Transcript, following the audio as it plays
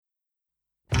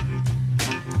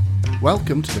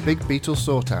Welcome to the Big Beatles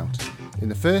Sort Out. In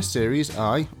the first series,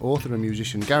 I, author and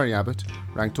musician Gary Abbott,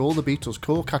 ranked all the Beatles'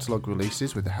 core catalogue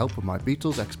releases with the help of my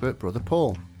Beatles expert brother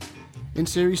Paul. In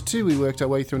Series 2, we worked our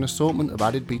way through an assortment of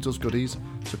added Beatles goodies,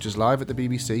 such as Live at the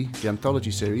BBC, the Anthology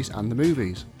series and the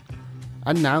movies.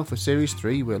 And now, for Series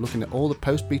 3, we're looking at all the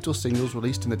post-Beatles singles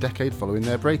released in the decade following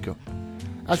their breakup.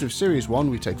 As with Series 1,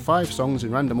 we take 5 songs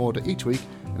in random order each week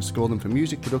and score them for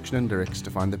music production and lyrics to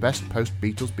find the best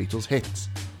post-Beatles hits.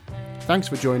 Thanks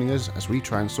for joining us as we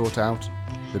try and sort out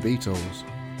the Beatles.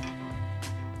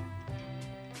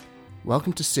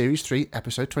 Welcome to Series 3,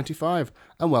 Episode 25,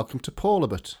 and welcome to Paul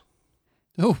Abbott.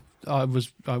 Oh, I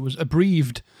was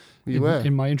abbreviated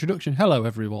in my introduction. Hello,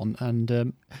 everyone. And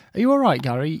are you all right,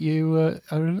 Gary? You are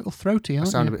a little throaty, aren't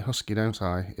you? I sound a bit husky, don't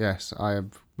I? Yes, I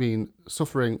have been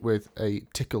suffering with a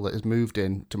tickle that has moved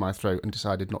in to my throat and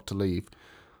decided not to leave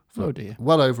for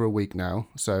well over a week now.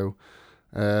 So,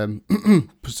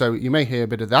 so you may hear a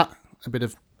bit of that, a bit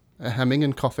of hemming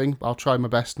and coughing. I'll try my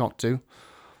best not to,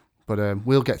 but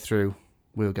we'll get through.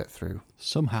 We'll get through.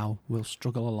 Somehow we'll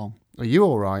struggle along. Are you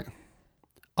all right?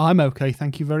 I'm okay,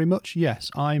 thank you very much.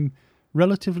 Yes, I'm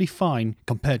relatively fine,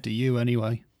 compared to you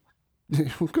anyway.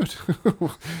 Good.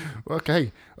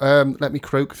 Okay, let me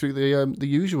croak through the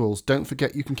usuals. Don't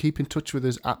forget you can keep in touch with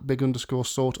us at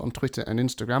big_sort on Twitter and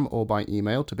Instagram, or by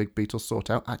email to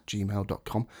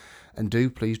bigbeatlesortout@gmail.com. And do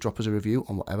please drop us a review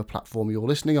on whatever platform you're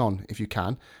listening on, if you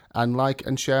can, and like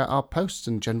and share our posts,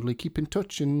 and generally keep in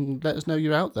touch and let us know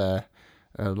you're out there.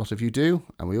 A lot of you do,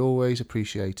 and we always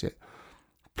appreciate it.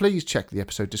 Please check the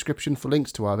episode description for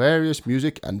links to our various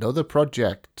music and other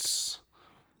projects.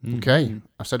 Mm-hmm. Okay,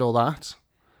 I've said all that.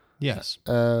 Yes.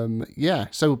 Yeah,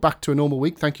 so back to a normal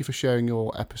week. Thank you for sharing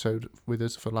your episode with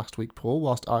us for last week, Paul,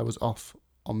 whilst I was off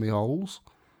on the holes.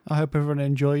 I hope everyone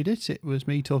enjoyed it. It was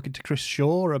me talking to Chris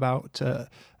Shaw about a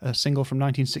single from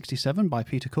 1967 by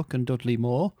Peter Cook and Dudley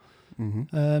Moore.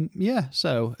 Mm-hmm. Yeah,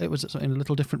 so it was something a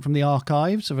little different from the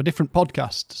archives of a different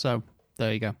podcast. So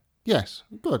there you go. Yes,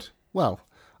 good. Well,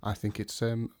 I think it's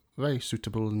very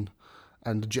suitable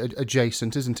and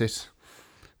adjacent, isn't it?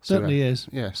 Certainly is.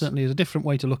 Yes. Certainly is a different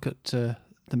way to look at the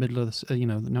middle of the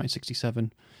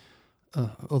 1967.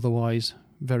 Otherwise,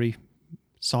 very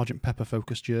Sergeant Pepper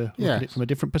focused year. Look at it from a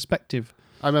different perspective.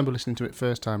 I remember listening to it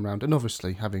first time round, and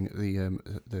obviously having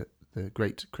the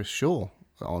great Chris Shaw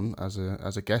on as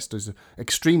a guest is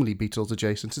extremely Beatles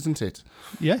adjacent, isn't it?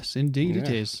 Yes, indeed it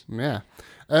is. Yeah.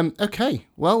 Okay.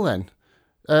 Well then.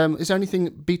 Is there anything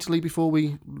Beatley before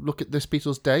we look at this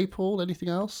Beatles Day, Paul? Anything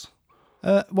else?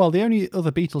 Well, the only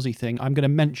other Beatlesy thing I'm going to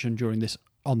mention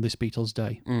on this Beatles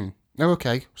Day. Mm. Oh,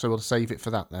 okay. So we'll save it for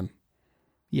that then.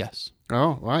 Yes.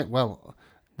 Oh, right. Well,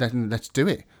 then let's do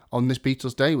it on this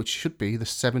Beatles Day, which should be the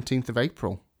 17th of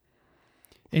April.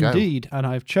 Indeed, and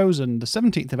I've chosen the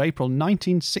 17th of April,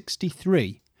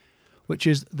 1963, which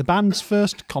is the band's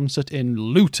first concert in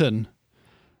Luton,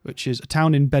 which is a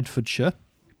town in Bedfordshire.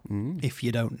 If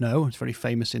you don't know, it's very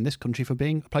famous in this country for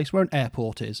being a place where an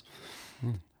airport is.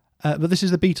 But this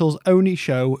is the Beatles' only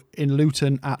show in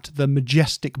Luton at the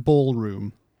Majestic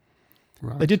Ballroom.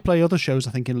 Right. They did play other shows,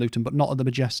 I think, in Luton, but not at the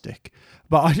Majestic.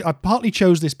 But I partly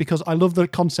chose this because I love the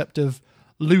concept of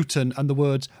Luton and the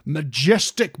words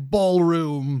Majestic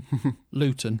Ballroom,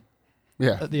 Luton.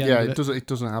 Yeah, at the end of it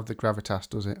doesn't have the gravitas,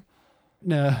 does it?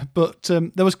 No, but I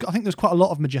think there was quite a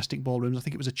lot of Majestic Ballrooms. I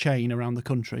think it was a chain around the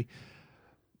country.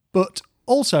 But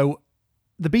also,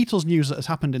 the Beatles news that has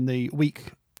happened in the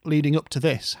week leading up to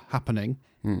this happening,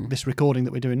 this recording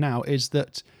that we're doing now, is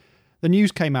that the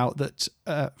news came out that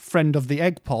a friend of the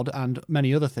Egg Pod and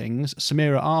many other things,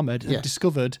 Samira Ahmed, had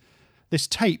discovered this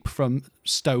tape from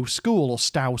Stowe School, or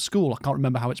Stow School. I can't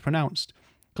remember how it's pronounced,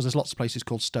 because there's lots of places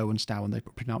called Stowe and Stow, and they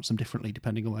pronounce them differently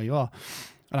depending on where you are.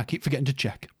 And I keep forgetting to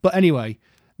check. But anyway,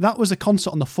 that was a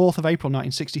concert on the 4th of April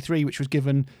 1963, which was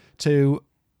given to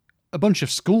a bunch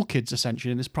of school kids,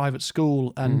 essentially, in this private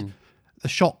school. And the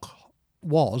shock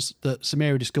was that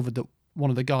Samira discovered that one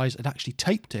of the guys had actually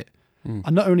taped it.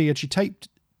 And not only had he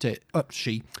taped it,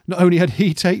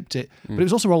 but it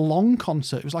was also a long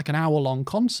concert. It was like an hour-long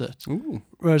concert. Ooh.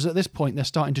 Whereas at this point, they're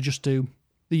starting to just do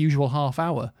the usual half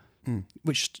hour,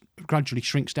 which gradually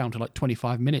shrinks down to like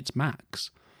 25 minutes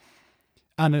max.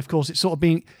 And of course, it's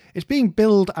being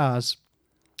billed as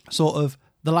sort of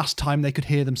the last time they could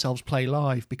hear themselves play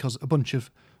live, because a bunch of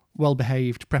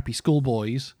well-behaved preppy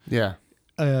schoolboys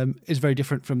is very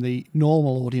different from the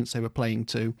normal audience they were playing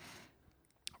to.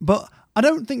 But I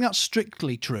don't think that's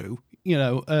strictly true,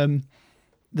 that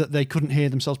they couldn't hear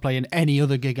themselves play in any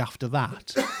other gig after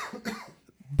that.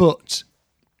 But,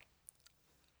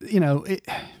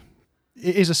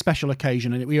 it is a special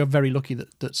occasion, and we are very lucky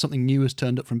that something new has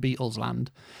turned up from Beatles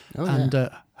land.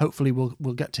 And hopefully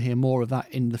we'll get to hear more of that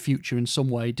in the future in some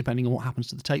way, depending on what happens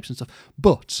to the tapes and stuff.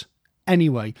 But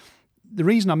anyway, the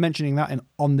reason I'm mentioning that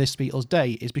on this Beatles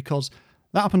Day is because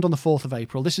that happened on the 4th of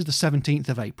April. This is the 17th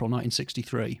of April,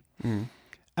 1963.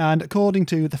 And according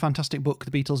to the fantastic book,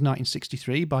 The Beatles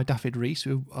 1963 by David Rees,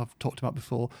 who I've talked about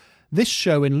before, this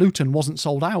show in Luton wasn't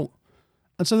sold out.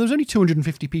 And so there was only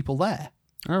 250 people there.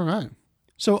 All right.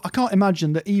 So I can't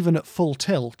imagine that even at full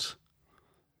tilt,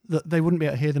 that they wouldn't be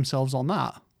able to hear themselves on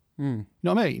that. You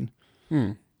know what I mean?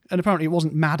 And apparently it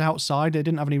wasn't mad outside. They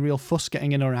didn't have any real fuss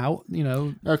getting in or out, you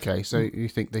know. Okay, so you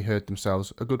think they heard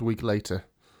themselves a good week later?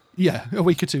 Yeah, a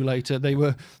week or two later. They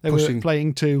were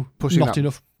playing to pushing not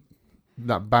enough.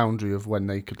 That boundary of when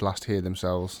they could last hear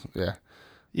themselves, yeah.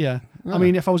 Yeah. I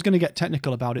mean, if I was going to get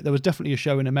technical about it, there was definitely a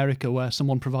show in America where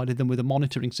someone provided them with a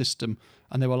monitoring system,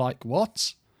 and they were like,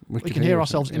 what? We can hear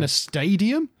ourselves in a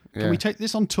stadium? Can we take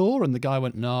this on tour? And the guy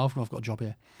went, no, I've got a job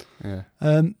here. Yeah.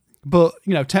 But,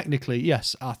 you know, technically,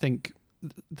 yes, I think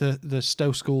the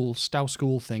Stowe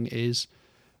School thing is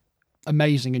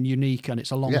amazing and unique, and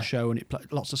it's a long show, and it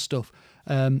plays lots of stuff.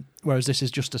 Whereas this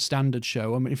is just a standard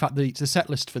show. I mean, in fact, the set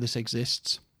list for this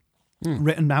exists,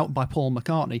 written out by Paul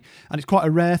McCartney, and it's quite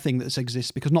a rare thing that this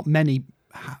exists because not many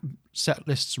set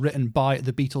lists written by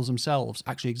the Beatles themselves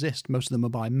actually exist. Most of them are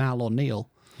by Mal or Neil.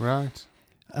 Right.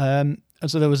 And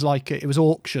so there was it was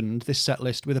auctioned, this set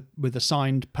list, with a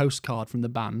signed postcard from the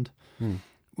band,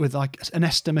 with like an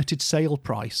estimated sale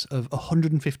price of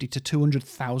 $150,000 to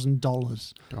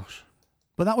 $200,000. Gosh.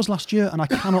 But that was last year, and I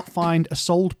cannot find a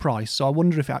sold price. So I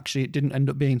wonder if it didn't end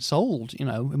up being sold. You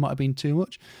know, it might have been too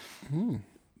much.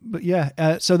 But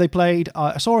yeah, so they played.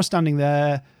 I saw her standing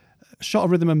there. Shot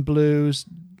of Rhythm and Blues.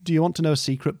 Do You Want to Know a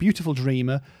Secret? Beautiful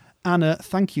Dreamer. Anna,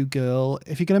 Thank You Girl.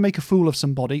 If You're Going to Make a Fool of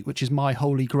Somebody, which is my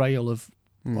holy grail of.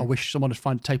 I wish someone would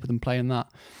find a tape of them playing that.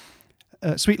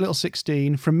 Sweet Little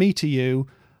 16. From Me to You.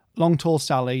 Long Tall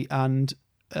Sally, and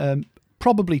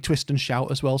probably Twist and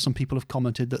Shout as well. Some people have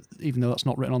commented that even though that's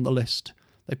not written on the list,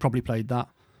 they probably played that.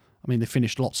 I mean, they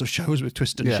finished lots of shows with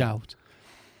Twist and Shout.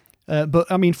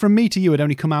 But, I mean, From Me to You had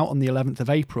only come out on the 11th of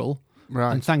April.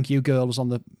 Right. And Thank You Girl was on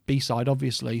the B-side,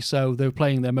 obviously. So they were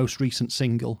playing their most recent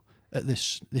single at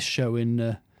this show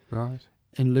in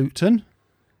Luton.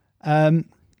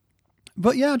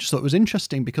 But, yeah, I just thought it was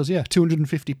interesting because,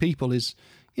 250 people is...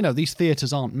 You know, these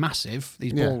theatres aren't massive,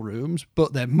 these ballrooms,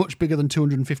 but they're much bigger than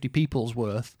 250 people's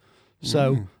worth.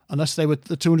 So unless they were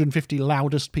the 250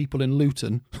 loudest people in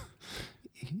Luton,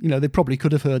 you know, they probably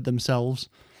could have heard themselves.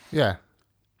 Yeah.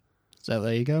 So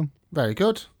there you go. Very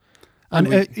good. And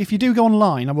if you do go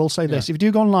online, I will say this, if you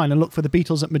do go online and look for the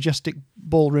Beatles at Majestic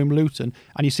Ballroom Luton,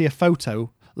 and you see a photo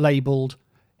labelled,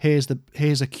 here's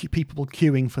people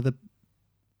queuing for the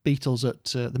Beatles at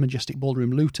the Majestic Ballroom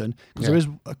Luton, because there is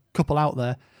a couple out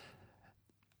there.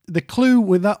 The clue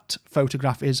with that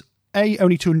photograph is A,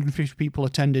 only 250 people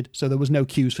attended, so there was no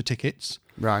queues for tickets.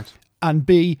 Right. And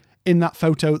B, in that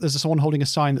photo, there's someone holding a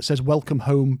sign that says "Welcome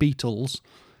Home, Beatles,"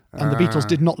 and the Beatles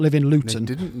did not live in Luton.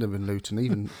 They didn't live in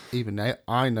Luton. Even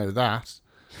I know that.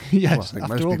 Yes,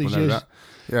 well, after all these years,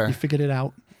 you figured it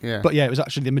out. Yeah. But yeah, it was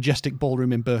actually the Majestic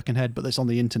Ballroom in Birkenhead, but it's on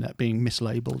the internet being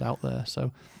mislabelled out there.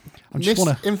 So I just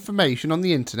want to... information on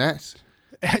the internet.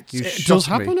 It does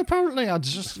happen, apparently. I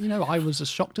was as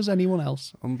shocked as anyone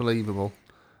else. Unbelievable.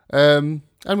 And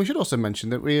we should also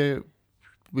mention that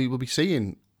we will be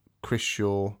seeing Chris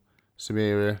Shaw,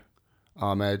 Samira,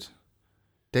 Ahmed,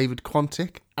 David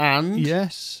Quantick, and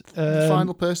the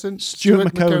final person, Stuart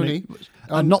McConey.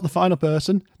 And not the final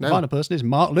person. The final person is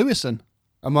Mark Lewison.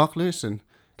 Mark Lewison.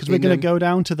 Because we're going to go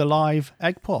down to the live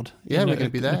Egg Pod. Yeah, we're going to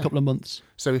be there in a couple of months.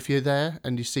 So if you're there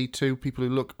and you see two people who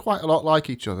look quite a lot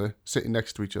like each other sitting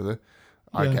next to each other,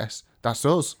 I guess that's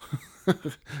us.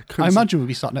 I imagine we'd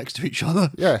be sat next to each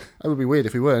other. Yeah, it would be weird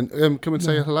if we weren't. Come and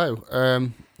say hello.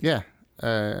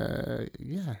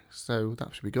 So that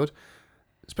should be good.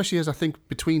 Especially as I think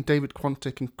between David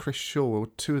Quantick and Chris Shaw were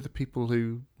two of the people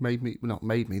who I've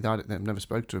never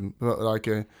spoke to them, but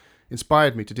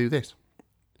inspired me to do this.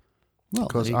 Well,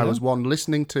 because I was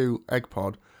listening to Egg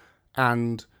Pod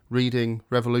and reading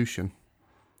Revolution.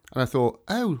 And I thought,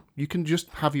 you can just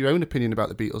have your own opinion about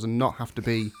the Beatles and not have to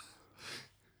be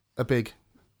a big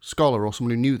scholar or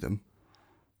someone who knew them.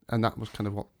 And that was kind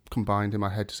of what combined in my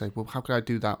head to say, well, how could I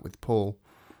do that with Paul,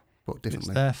 but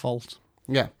differently? It's their fault.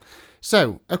 Yeah.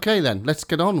 So, okay then, let's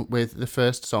get on with the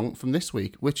first song from this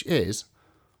week, which is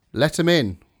Let 'Em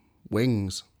In,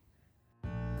 Wings.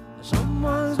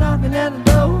 Someone's knocking at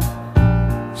the door.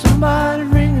 Somebody's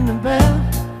ringing the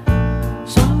bell.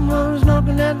 Someone's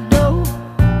knocking at the door.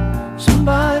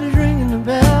 Somebody's ringing the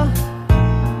bell.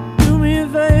 Do me a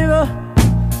favor,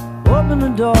 open the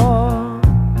door.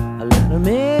 Let them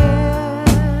in.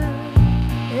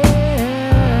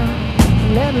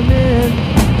 Yeah, let them in.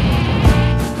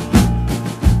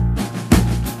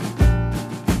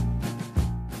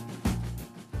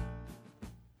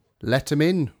 Let 'em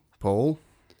in, Paul.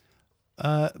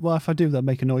 Well, if I do, they'll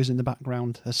make a noise in the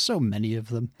background. There's so many of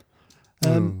them.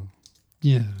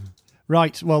 Yeah.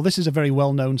 Right. Well, this is a very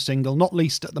well-known single, not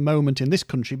least at the moment in this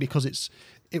country because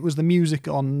it was the music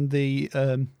on the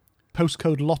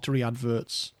postcode lottery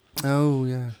adverts. Oh,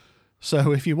 yeah.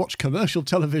 So if you watch commercial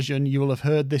television, you will have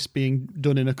heard this being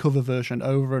done in a cover version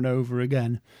over and over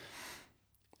again.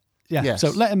 Yeah. Yes. So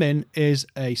Let 'Em In is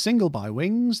a single by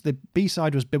Wings. The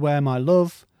B-side was Beware My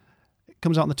Love.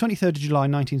 Comes out on the 23rd of July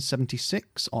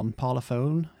 1976 on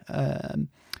Parlophone.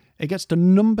 It gets to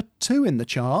number 2 in the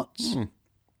charts.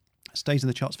 Stays in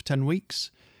the charts for 10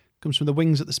 weeks. Comes from the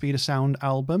Wings at the Speed of Sound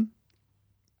album.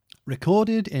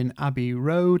 Recorded in Abbey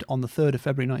Road on the 3rd of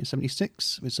February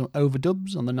 1976 with some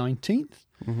overdubs on the 19th.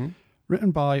 Mm-hmm.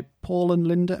 Written by Paul and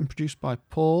Linda and produced by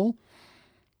Paul.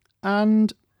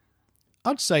 And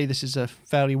I'd say this is a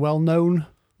fairly well-known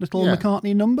little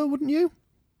McCartney number, wouldn't you?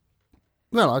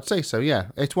 Well, I'd say so, yeah.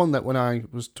 It's one that when I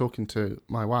was talking to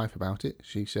my wife about it,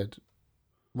 she said,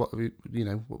 what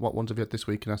ones have you had this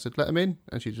week? And I said, Let 'Em In.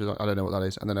 And she was like, I don't know what that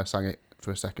is. And then I sang it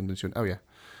for a second and she went, oh, yeah.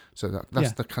 So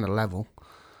that's the kind of level.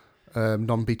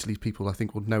 Non-Beatley people, I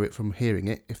think, would know it from hearing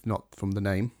it, if not from the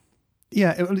name.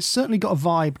 Yeah, it's certainly got a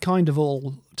vibe kind of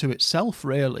all to itself,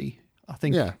 really. I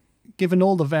think, given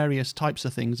all the various types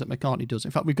of things that McCartney does.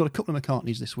 In fact, we've got a couple of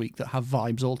McCartneys this week that have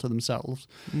vibes all to themselves.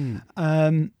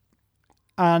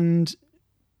 And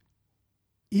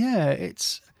yeah,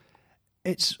 it's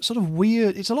sort of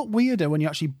weird. It's a lot weirder when you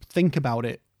actually think about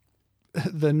it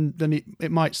than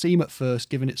it might seem at first,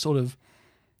 given it's sort of,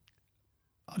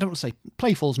 I don't want to say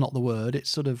playful's not the word. It's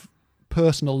sort of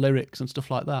personal lyrics and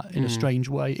stuff like that in a strange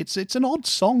way. It's an odd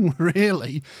song,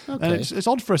 really. Okay. And it's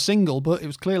odd for a single, but it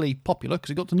was clearly popular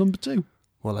because it got to number 2.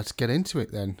 Well, let's get into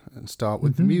it then and start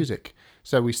with the music.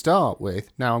 So we start with,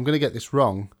 now I'm going to get this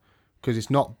wrong, because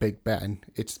it's not Big Ben.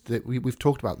 It's that we've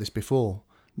talked about this before.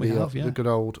 The good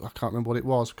old, I can't remember what it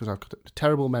was because I've got a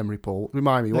terrible memory, Paul.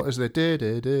 Remind me, what is the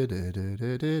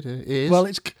is? Well,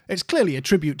 it's clearly a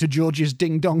tribute to George's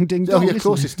Ding Dong Ding Dong. Oh yeah, of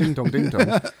course, it's Ding Dong Ding Dong.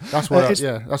 That's why.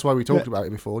 That's why we talked about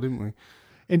it before, didn't we?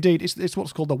 Indeed, it's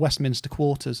what's called the Westminster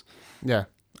Quarters. Yeah,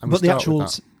 but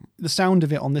the sound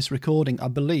of it on this recording, I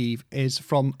believe, is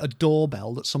from a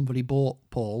doorbell that somebody bought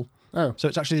Paul. Oh, so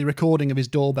it's actually the recording of his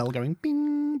doorbell going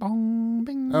bing bong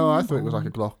bing. Oh, I thought it was like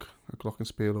a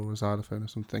glockenspiel or a xylophone or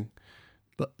something.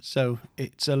 But so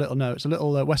it's a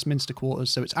little Westminster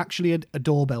Quarters. So it's actually a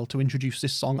doorbell to introduce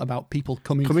this song about people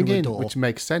coming through in, a door, which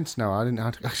makes sense now. I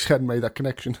hadn't made that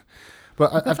connection.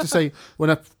 But I have to say, when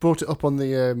I brought it up on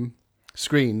the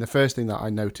screen, the first thing that I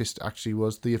noticed actually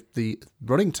was the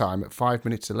running time at 5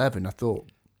 minutes 11. I thought,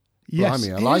 yes,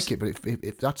 I like it, but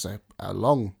if that's a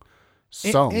long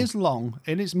song. It is long.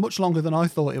 It is much longer than I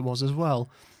thought it was as well.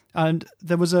 And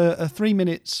there was a 3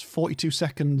 minutes 42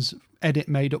 seconds edit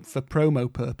made up for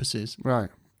promo purposes. Right.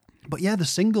 But yeah, the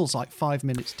single's like 5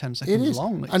 minutes 10 seconds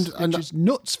long. It's just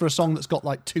nuts for a song that's got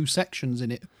like 2 sections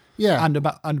in it. Yeah. And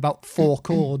about 4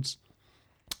 chords.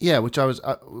 Yeah, which is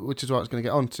what I was going to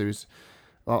get onto.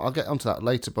 I'll get onto that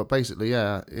later. But basically,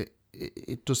 yeah,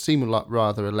 it does seem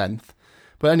rather a length.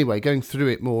 But anyway, going through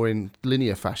it more in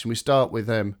linear fashion, we start with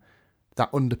that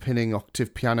underpinning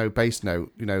octave piano bass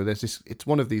note. There's this. It's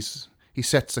one of these. He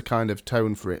sets a kind of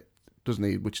tone for it, doesn't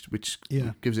he? Which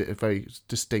gives it a very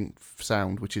distinct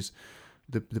sound, which is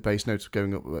the bass notes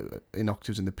going up in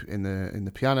octaves in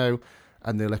the piano,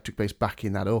 and the electric bass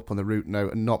backing that up on the root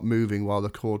note and not moving while the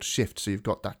chords shift. So you've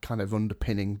got that kind of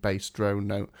underpinning bass drone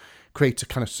note. Creates a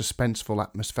kind of suspenseful,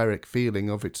 atmospheric feeling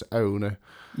of its own. When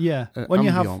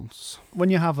ambience.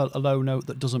 you have a low note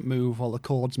that doesn't move while the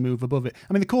chords move above it.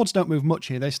 I mean, the chords don't move much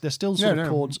here. They're still sort of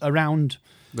chords around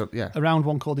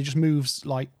one chord. They just moves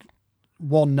like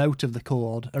one note of the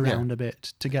chord around a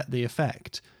bit to get the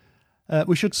effect.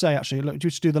 We should say actually, look,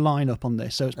 just do the lineup on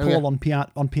this. So it's Paul on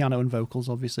piano and vocals,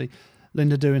 obviously.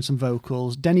 Linda doing some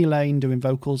vocals. Denny Lane doing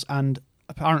vocals and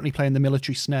apparently playing the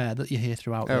military snare that you hear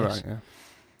throughout this. Right,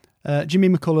 yeah. Jimmy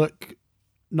McCulloch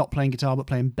not playing guitar but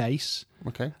playing bass.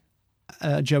 Okay.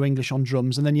 Joe English on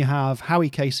drums, and then you have Howie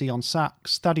Casey on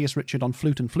sax, Thaddeus Richard on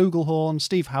flute and flugelhorn,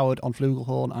 Steve Howard on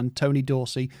flugelhorn, and Tony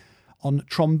Dorsey on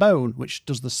trombone, which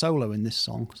does the solo in this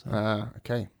song. So.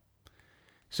 Okay.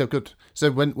 So good.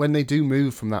 So when they do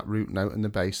move from that root note and the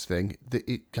bass thing,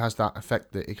 it has that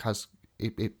effect that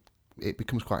it it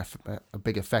becomes quite a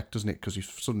big effect, doesn't it? Because you've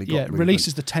suddenly got Yeah, it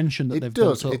releases the tension that they've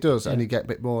built up. It does, yeah. and you get a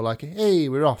bit more like, hey,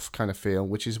 we're off kind of feel,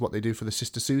 which is what they do for the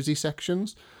Sister Susie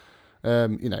sections.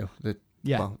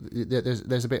 Yeah. Well,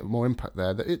 there's a bit more impact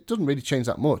there. It doesn't really change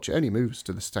that much. It only moves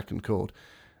to the second chord.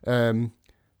 And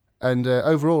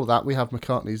overall that, we have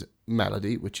McCartney's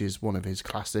Melody, which is one of his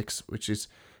classics, which is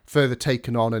further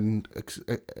taken on and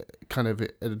kind of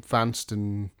advanced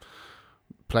and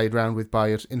played around with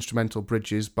by instrumental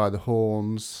bridges, by the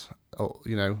horns. Or,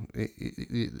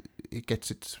 it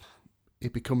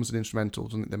becomes an instrumental,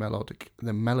 doesn't it?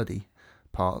 The melody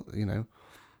part,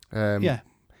 Yeah.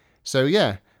 So,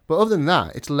 yeah. But other than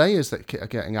that, it's layers that are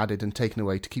getting added and taken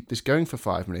away to keep this going for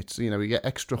 5 minutes. You get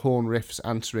extra horn riffs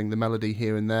answering the melody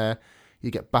here and there.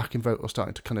 You get backing vocals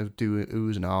starting to kind of do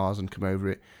oohs and ahs and come over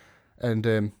it. And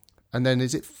then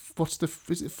is it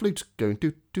flute going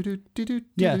do do do do do?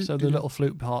 Yeah, so the little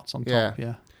flute parts on top,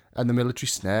 yeah. And the military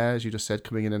snare, as you just said,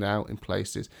 coming in and out in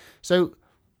places. So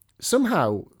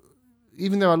somehow,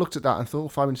 even though I looked at that and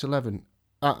thought 5 minutes 11,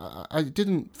 I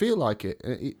didn't feel like it.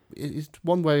 It's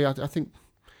one way I think.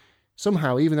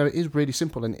 Somehow, even though it is really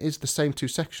simple and it is the same 2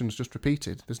 sections just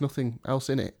repeated, there's nothing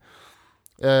else in it.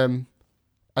 And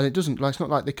it doesn't, it's not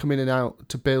like they come in and out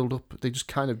to build up. They just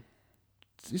kind of,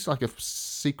 it's like a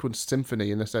sequenced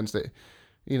symphony in the sense that,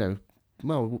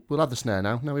 well, we'll have the snare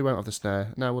now. No, we won't have the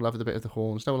snare. Now we'll have the bit of the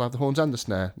horns. Now we'll have the horns and the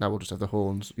snare. Now we'll just have the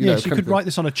horns. You could write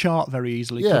this on a chart very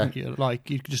easily, couldn't you? Like,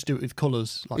 you could just do it with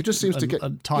colours. Like it just seems to get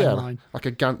a timeline. like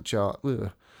a Gantt chart.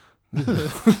 Ugh. I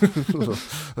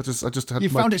just had. You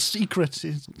found its secret.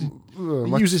 He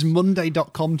uses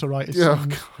Monday.com to write his song.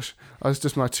 Gosh, I was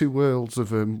just my 2 worlds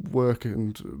of work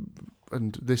and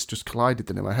this just collided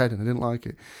then in my head, and I didn't like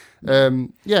it.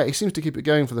 He seems to keep it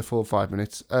going for the full 5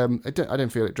 minutes. I didn't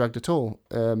feel it dragged at all.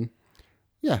 I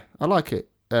like it.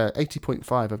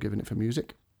 80.5 I've given it for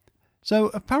music.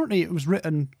 So apparently it was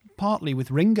written partly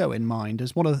with Ringo in mind,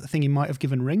 as one of the things he might have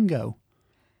given Ringo.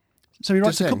 So he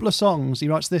writes a couple of songs. He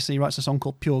writes this, and he writes a song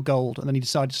called Pure Gold, and then he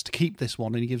decides to keep this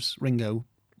one, and he gives Ringo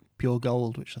Pure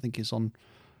Gold, which I think is on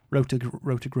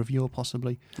Rotogravure,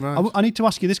 possibly. Right. I need to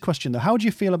ask you this question, though. How do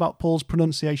you feel about Paul's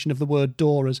pronunciation of the word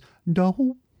door as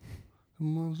do?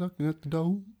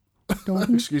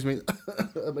 Excuse me.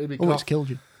 It's killed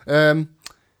you.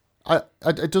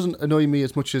 It doesn't annoy me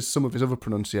as much as some of his other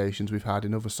pronunciations we've had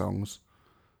in other songs.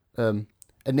 No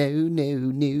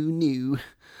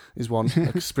is one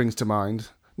that springs to mind.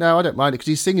 No, I don't mind it because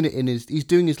he's singing it he's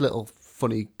doing his little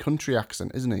funny country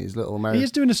accent, isn't he? His little American. He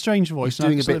is doing a strange voice. He's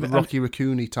doing a bit of Rocky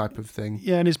Raccoon-y type of thing.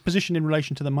 Yeah, and his position in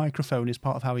relation to the microphone is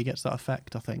part of how he gets that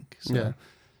effect, I think. So yeah.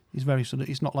 He's very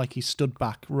he's not like he's stood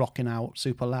back, rocking out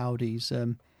super loud. He's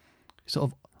sort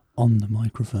of on the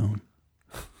microphone.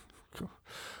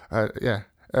 Yeah.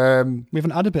 We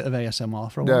haven't had a bit of ASMR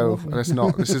for a while. No, it's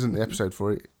not. This isn't the episode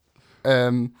for it.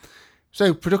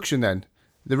 So production then.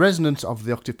 The resonance of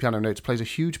the octave piano notes plays a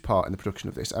huge part in the production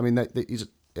of this. I mean, I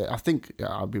think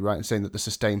I'll be right in saying that the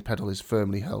sustain pedal is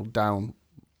firmly held down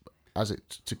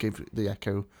to give the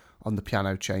echo on the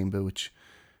piano chamber, which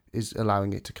is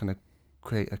allowing it to kind of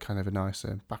create a kind of a nice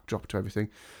backdrop to everything.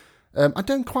 I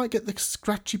don't quite get the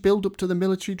scratchy build up to the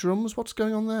military drums. What's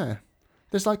going on there?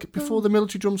 There's before the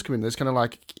military drums come in, there's kind of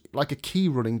like a key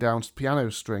running down piano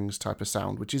strings type of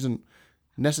sound, which isn't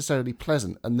necessarily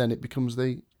pleasant, and then it becomes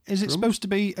the. Is it supposed to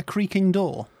be a creaking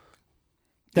door?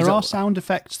 There are sound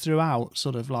effects throughout,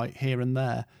 sort of like here and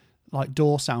there, like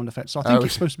door sound effects. So I think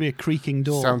it's supposed to be a creaking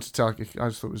door. Sounds like I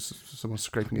just thought it was someone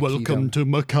scraping a key Welcome to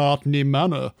McCartney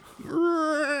Manor.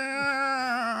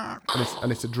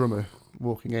 And it's a drummer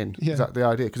walking in. Yeah. Is that the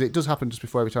idea? Because it does happen just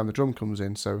before every time the drum comes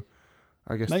in. So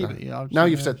I guess maybe. Now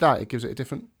you've said that, it gives it a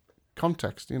different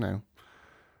context. He's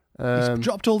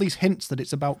dropped all these hints that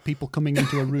it's about people coming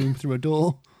into a room through a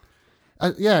door.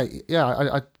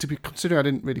 Considering I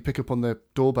didn't really pick up on the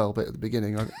doorbell bit at the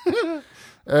beginning. But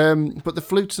the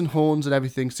flutes and horns and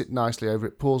everything sit nicely over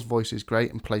it. Paul's voice is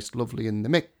great and placed lovely in the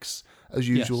mix. As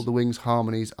usual, Yes. The Wings'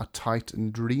 harmonies are tight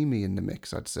and dreamy in the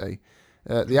mix, I'd say.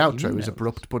 The outro is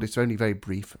abrupt, but it's only very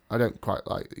brief. I don't quite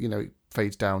like, it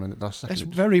fades down and the last second. It's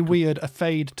very weird, a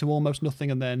fade to almost nothing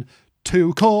and then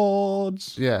 2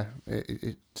 chords. Yeah,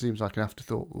 it seems like an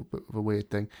afterthought, a bit of a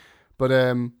weird thing. But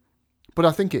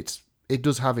I think it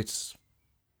has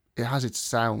its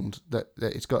sound, that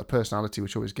it's got a personality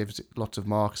which always gives it lots of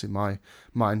marks in my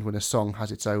mind when a song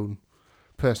has its own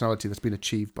personality that's been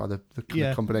achieved by the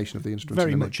combination of the instruments.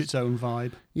 Very much its own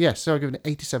vibe. Yes, so I've given it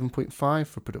 87.5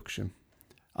 for production.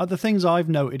 The things I've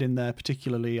noted in there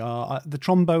particularly are the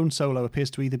trombone solo appears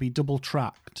to either be double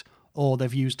tracked or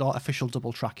they've used artificial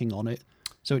double tracking on it.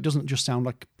 So it doesn't just sound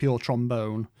like pure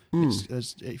trombone.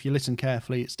 If you listen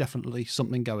carefully, it's definitely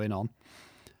something going on.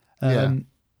 And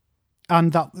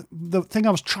the thing I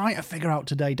was trying to figure out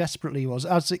today desperately was,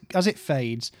 as it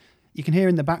fades, you can hear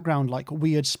in the background like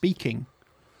weird speaking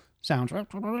sounds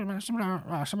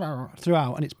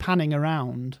throughout, and it's panning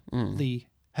around the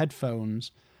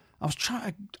headphones. I was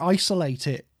trying to isolate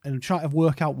it and try to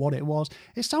work out what it was.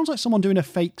 It sounds like someone doing a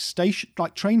fake station,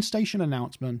 like train station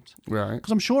announcement. Right.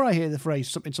 Because I'm sure I hear the phrase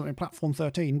something, platform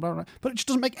 13, blah, blah, but it just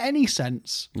doesn't make any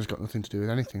sense. It's got nothing to do with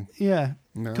anything. Yeah.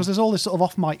 No. Because there's all this sort of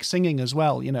off-mic singing as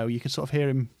well. You know, you can sort of hear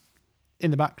him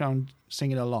in the background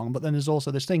singing along, but then there's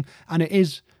also this thing, and it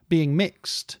is being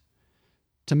mixed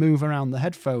to move around the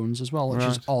headphones as well, which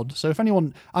is odd. So if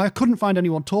anyone, I couldn't find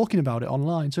anyone talking about it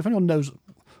online. So if anyone knows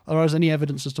or has any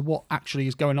evidence as to what actually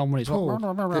is going on when it's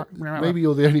maybe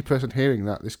you're the only person hearing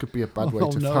that. This could be a bad way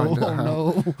to find out.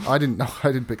 No. I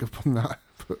didn't pick up on that.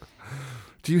 But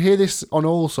do you hear this on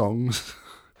all songs?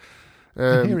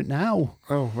 I hear it now.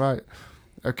 Oh, right.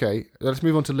 Okay, let's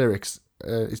move on to lyrics.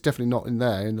 It's definitely not in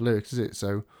there in the lyrics, is it?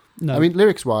 So, no. I mean,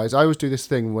 lyrics-wise, I always do this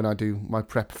thing when I do my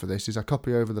prep for this, is I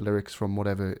copy over the lyrics from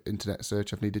whatever internet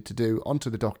search I've needed to do onto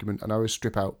the document, and I always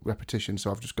strip out repetition, so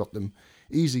I've just got them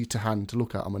easy to hand to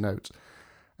look at on my notes.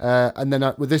 And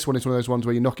then with this one, it's one of those ones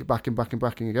where you knock it back and back and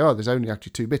back, and you go, oh, there's only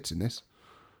actually 2 bits in this.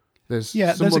 There's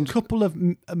a couple of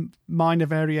minor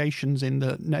variations in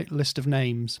the list of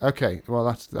names. Okay,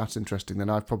 well, that's interesting. Then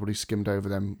I've probably skimmed over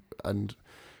them, and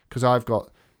because I've got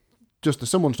just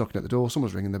someone's knocking at the door,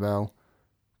 someone's ringing the bell,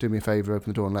 do me a favour,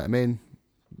 open the door and let them in.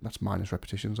 That's minus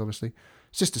repetitions, obviously.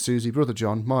 Sister Susie, Brother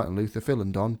John, Martin Luther, Phil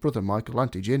and Don, Brother Michael,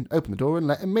 Auntie Gin, open the door and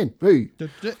let them in. Hey.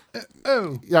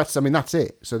 Oh, that's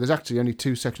it. So there's actually only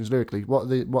 2 sections lyrically. What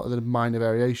are the minor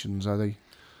variations? Are they?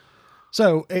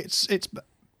 So it's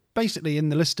basically in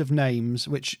the list of names,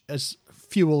 which has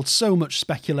fueled so much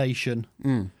speculation.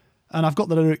 And I've got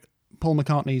the Paul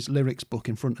McCartney's lyrics book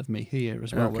in front of me here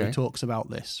as well, where he talks about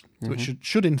this, which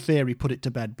should in theory put it to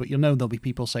bed, but you'll know there'll be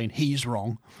people saying he's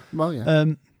wrong. Well, yeah.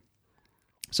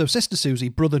 So Sister Susie,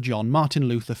 Brother John, Martin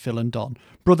Luther, Phil and Don,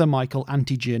 Brother Michael,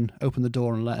 Auntie Gin, open the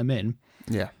door and let him in.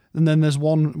 Yeah. And then there's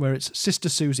one where it's Sister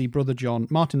Susie, Brother John,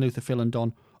 Martin Luther, Phil and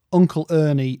Don, Uncle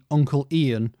Ernie, Uncle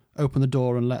Ian, open the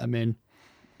door and let him in.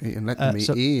 And let them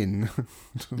in.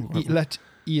 Let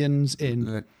Ian's in.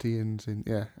 Let Ian's in.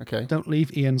 Yeah, okay. Don't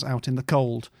leave Ian's out in the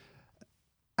cold.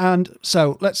 And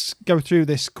so let's go through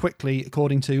this quickly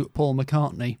according to Paul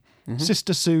McCartney.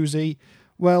 Sister Susie,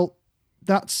 well,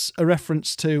 that's a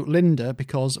reference to Linda,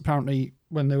 because apparently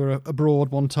when they were abroad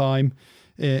one time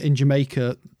in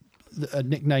Jamaica, a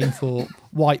nickname for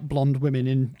white blonde women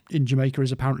in Jamaica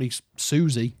is apparently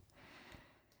Susie.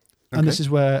 And this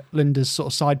is where Linda's sort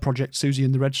of side project, Susie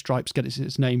and the Red Stripes, gets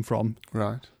its name from.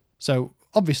 Right. So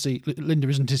obviously Linda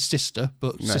isn't his sister,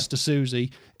 but Sister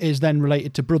Susie is then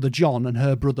related to Brother John, and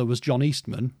her brother was John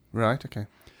Eastman. Right, okay.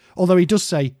 Although he does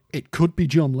say it could be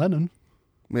John Lennon.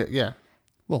 Yeah.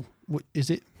 Well, is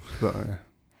it? But,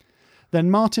 Then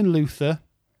Martin Luther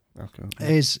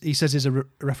okay. he says is a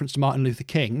reference to Martin Luther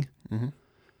King.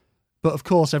 But of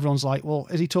course everyone's like, well,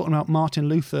 is he talking about Martin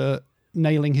Luther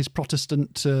nailing his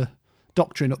Protestant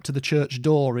doctrine up to the church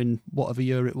door in whatever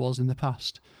year it was in the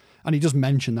past? And he does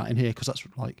mention that in here, because that's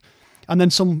like... And then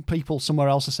some people somewhere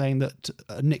else are saying that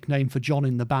a nickname for John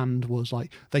in the band was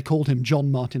like, they called him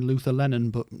John Martin Luther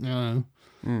Lennon, but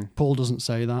Paul doesn't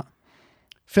say that.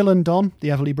 Phil and Don, the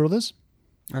Everly Brothers.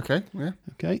 Okay, yeah.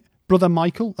 Okay. Brother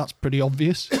Michael, that's pretty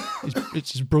obvious.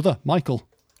 It's his brother, Michael.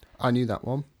 I knew that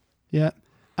one. Yeah.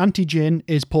 Auntie Gin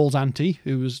is Paul's auntie,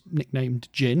 who was nicknamed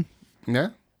Gin. Yeah.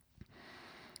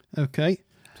 Okay.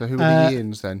 So who are the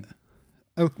Ians then?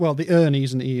 Oh, well, the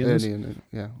Ernies and Ians. Ernie and,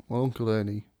 yeah. Well, Uncle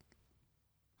Ernie.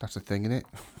 That's a thing, isn't it?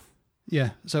 Yeah.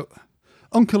 So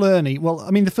Uncle Ernie, well,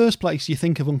 I mean, the first place you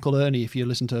think of Uncle Ernie if you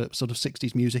listen to sort of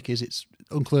 60s music is it's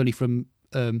Uncle Ernie from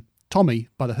Tommy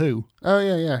by The Who. Oh,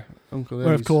 yeah. Uncle Ernie's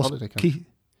where, of course, Holiday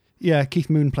Camp. Keith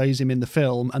Moon plays him in the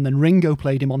film, and then Ringo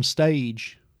played him on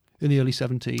stage in the early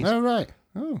 70s. Oh, right.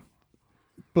 Oh.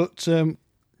 But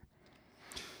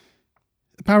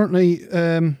apparently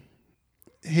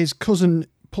his cousin,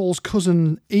 Paul's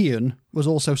cousin Ian, was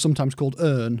also sometimes called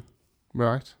Ern.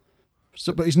 Right.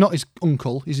 So, but he's not his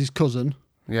uncle, he's his cousin.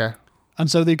 Yeah. And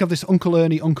so they've got this Uncle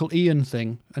Ernie, Uncle Ian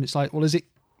thing, and it's like, well, is it...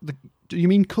 do you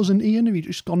mean Cousin Ian? Have you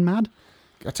just gone mad?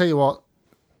 I tell you what,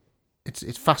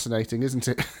 it's fascinating, isn't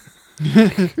it?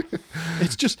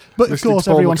 It's just... But of Listening course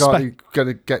to Paul everyone's... McCartney going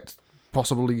to get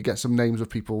possibly get some names of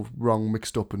people wrong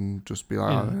mixed up and just be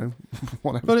like, I don't know,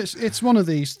 whatever. But it's one of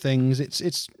these things. It's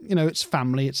it's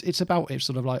family. It's about it's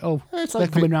sort of like It's they're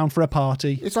like coming round for a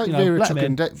party. It's like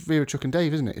Vera, Chuck and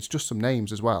Dave, isn't it? It's just some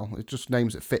names as well. It's just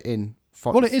names that fit in.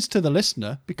 Well, it is to the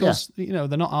listener because they're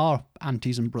not our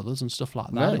aunties and brothers and stuff like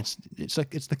that. No.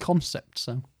 It's the concept.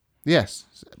 So yes,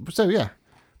 so yeah.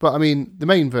 But I mean, the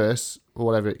main verse or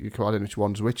whatever you call, I don't know which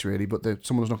one's which really. But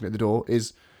someone's knocking at the door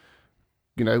is,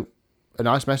 a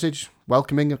nice message,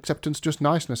 welcoming, acceptance, just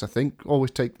niceness. I think I always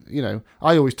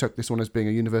took this one as being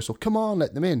a universal. Come on,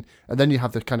 let them in, and then you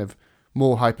have the kind of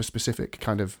more hyper specific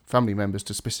kind of family members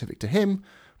to specific to him.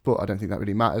 But I don't think that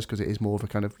really matters because it is more of a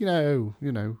kind of Yeah.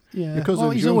 Because well,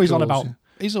 of he's your always on uncles, about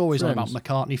friends.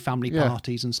 McCartney family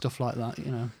parties and stuff like that.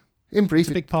 In brief,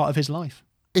 it's a big part of his life.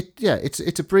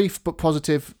 It's a brief but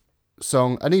positive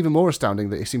song, and even more astounding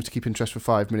that it seems to keep interest for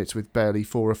 5 minutes with barely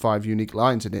 4 or 5 unique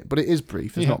lines in it. But it is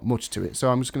brief. There's not much to it.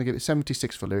 So I'm just going to give it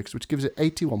 76 for lyrics, which gives it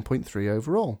 81.3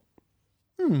 overall.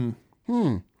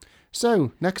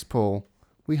 So next, Paul,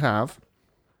 we have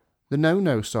the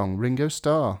No song, Ringo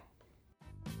Starr.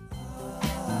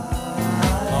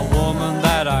 A woman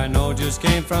that I know just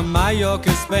came from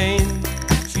Mallorca, Spain.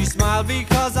 She smiled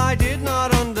because I did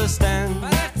not understand.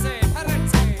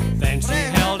 Then she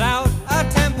held out a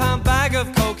 10-pound bag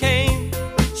of cocaine.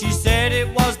 She said it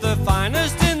was the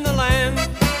finest in the land.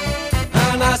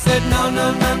 And I said, no,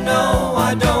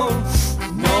 I don't,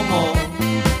 no more.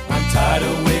 I'm tired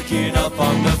of waking up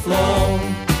on the floor.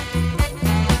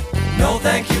 No,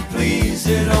 thank you, please,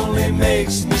 it only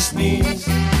makes me sneeze.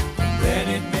 Then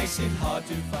it makes it hard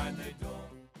to find the door.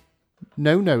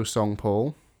 No song,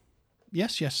 Paul.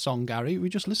 Yes, song, Gary. We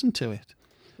just listened to it.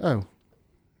 Oh.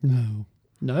 No.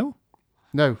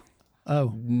 No.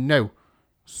 Oh. No.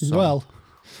 Song. Well,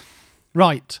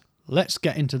 right. Let's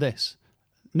get into this.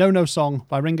 No Song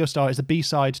by Ringo Starr is the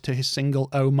B-side to his single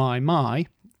Oh My My,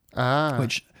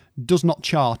 which does not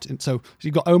chart. So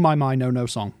you've got Oh My My, No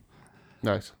Song.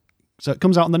 Nice. So it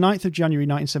comes out on the 9th of January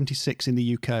 1976 in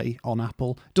the UK on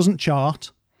Apple. Doesn't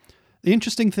chart. The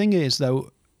interesting thing is,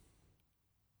 though,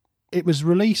 it was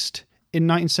released in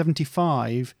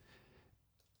 1975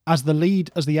 as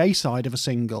the A-side of a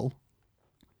single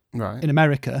Right. in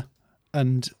America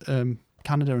and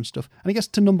Canada and stuff. And it gets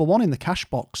to number 1 in the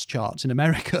Cashbox charts in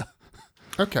America.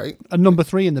 Okay. And number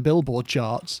 3 in the Billboard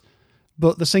charts.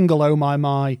 But the single Oh My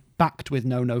My, backed with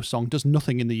No Song, does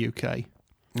nothing in the UK.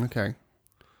 Okay.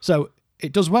 So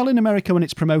it does well in America when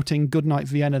it's promoting Goodnight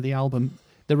Vienna, the album.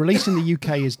 The release in the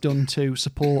UK is done to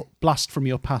support Blast From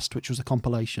Your Past, which was a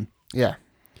compilation. Yeah.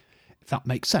 If that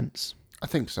makes sense. I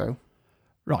think so.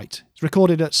 Right. It's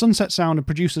recorded at Sunset Sound and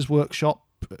Producers Workshop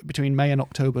between May and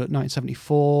October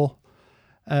 1974.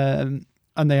 And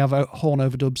they have horn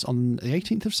overdubs on the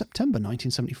 18th of September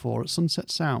 1974 at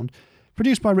Sunset Sound.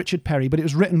 Produced by Richard Perry, but it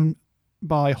was written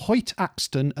by Hoyt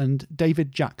Axton and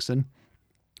David Jackson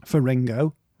for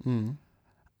Ringo.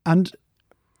 And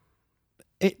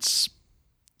it's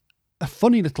a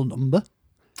funny little number.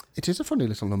 It is a funny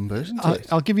little number, isn't it?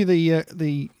 I'll give you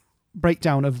the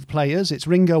breakdown of the players. It's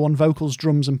Ringo on vocals,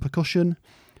 drums and percussion.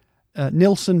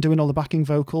 Nilsson doing all the backing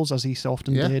vocals, as he so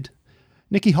often did.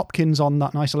 Nicky Hopkins on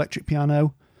that nice electric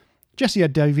piano. Jesse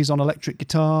Ed Davies on electric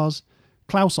guitars.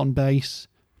 Klaus on bass.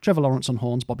 Trevor Lawrence on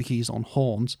horns. Bobby Keys on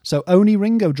horns. So only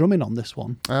Ringo drumming on this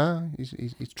one.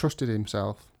 He's trusted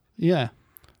himself. Yeah.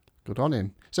 Good on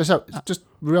him. So just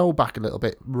roll back a little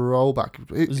bit. Roll back.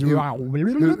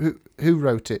 Who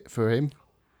wrote it for him?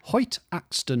 Hoyt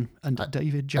Axton and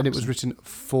David Jackson. And it was written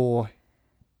for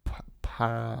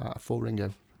Ringo.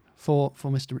 For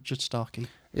Mr. Richard Starkey.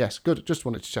 Yes, good. Just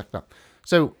wanted to check that.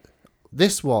 So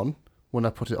this one, when I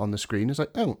put it on the screen, is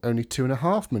like, oh, only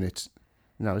 2.5 minutes.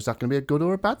 Now, is that going to be a good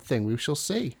or a bad thing? We shall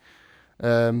see.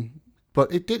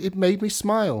 But it made me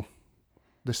smile,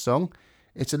 this song.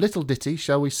 It's a little ditty,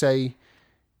 shall we say,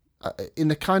 in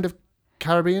the kind of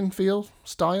Caribbean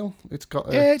style. It's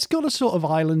got it's got a sort of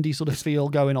islandy sort of feel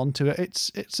going on to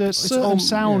it. It's a certain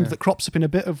sound that crops up in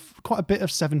quite a bit of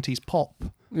 70s pop.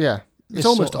 Yeah. It's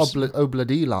almost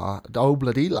obladila.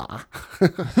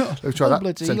 Let's try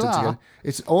that sentence again.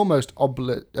 It's almost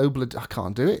oblad. I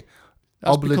can't do it.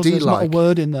 That's because there's not a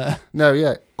word in there. No,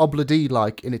 yeah,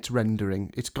 obladi-like in its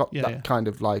rendering. It's got kind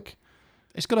of like.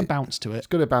 It's got a bounce to it. It's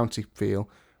got a bouncy feel,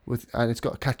 and it's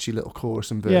got a catchy little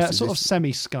chorus and verses. Yeah, sort of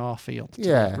semi-ska feel.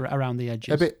 Around the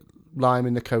edges. A bit lime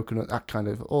in the coconut,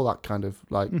 all that kind of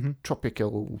like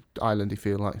tropical islandy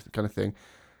feel, like kind of thing.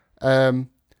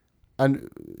 And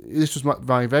this was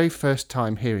my very first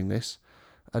time hearing this,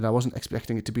 and I wasn't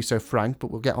expecting it to be so frank, but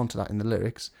we'll get onto that in the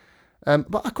lyrics.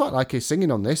 But I quite like his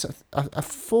singing on this. I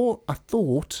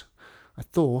thought I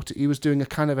thought he was doing a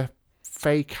kind of a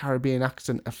fake Caribbean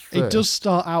accent at first. It does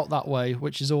start out that way,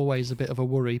 which is always a bit of a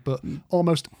worry, but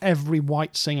almost every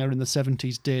white singer in the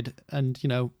 70s did, and, you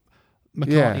know,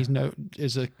 McCartney's note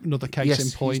is another case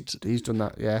in point. He's done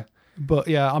that, yeah. But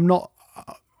yeah, I'm not...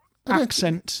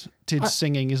 Accented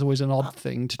singing is always an odd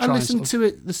thing to try. I listened to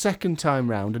it the second time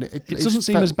round, and it doesn't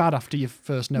seem as bad after you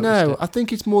first noticed it. No, I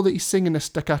think it's more that he's singing a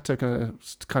staccato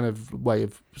kind of way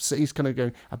of. He's kind of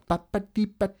going.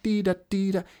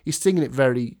 He's singing it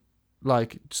very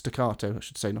like staccato, I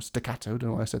should say, not staccato. I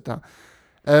don't know why I said that.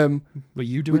 Were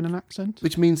you doing an accent?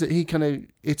 Which means that he kind of.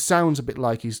 It sounds a bit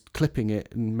like he's clipping it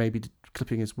and maybe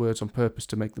clipping his words on purpose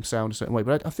to make them sound a certain way.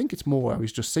 But I think it's more how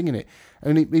he's just singing it,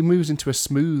 and he moves into a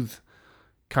smooth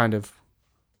kind of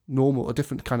a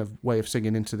different kind of way of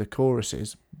singing into the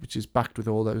choruses, which is backed with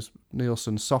all those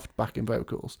Nilsson soft backing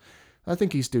vocals. I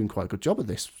think he's doing quite a good job of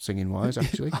this singing wise,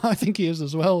 actually. I think he is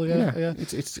as well. Yeah.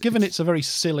 It's a very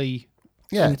silly.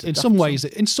 Yeah. In some ways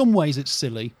it's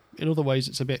silly. In other ways,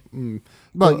 it's a bit.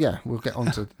 But yeah, we'll get on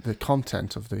to the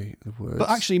content of the words. But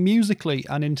actually, musically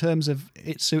and in terms of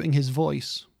it suiting his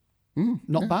voice,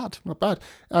 not bad. Not bad.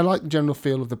 I like the general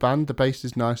feel of the band. The bass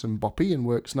is nice and boppy and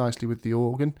works nicely with the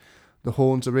organ. The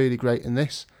horns are really great in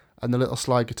this, and the little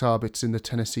slide guitar bits in the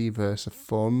Tennessee verse are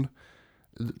fun.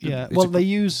 Yeah, well, they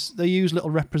use little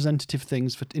representative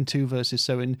things in two verses.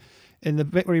 So in the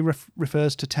bit where he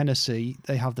refers to Tennessee,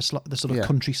 they have the sort of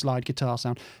country slide guitar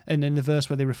sound, and in the verse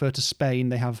where they refer to Spain,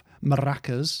 they have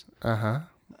maracas.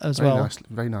 As very well.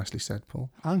 Very nicely said, Paul.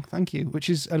 Oh, thank you. Which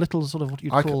is a little sort of what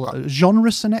you'd call a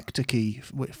genre synecdoche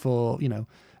for, you know,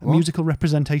 a musical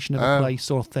representation of a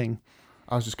place or thing.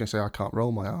 I was just going to say I can't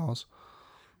roll my R's.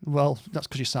 Well, that's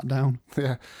because you sat down.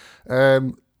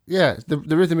 Yeah.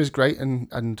 The rhythm is great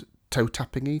and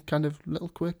toe-tapping-y kind of little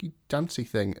quirky dancey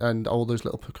thing, and all those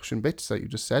little percussion bits that you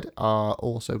just said are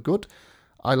also good.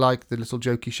 I like the little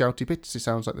jokey shouty bits. It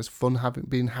sounds like there's fun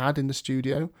being had in the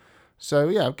studio. So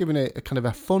yeah, I've given it a kind of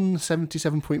a fun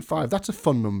 77.5. That's a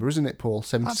fun number, isn't it, Paul?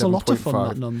 77.5. That's a lot of fun,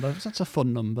 that number. That's a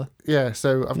fun number. Yeah,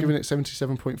 so I've given it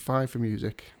 77.5 for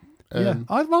music.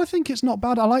 I think it's not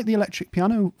bad. I like the electric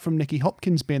piano from Nicky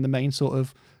Hopkins being the main sort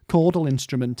of chordal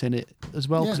instrument in it as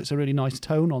well, because it's a really nice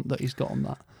tone that he's got on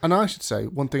that. And I should say,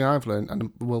 one thing I've learned,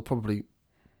 and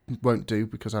won't do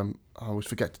because I always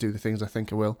forget to do the things I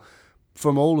think I will,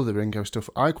 from all of the Ringo stuff,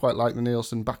 I quite like the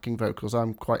Nilsson backing vocals.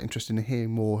 I'm quite interested in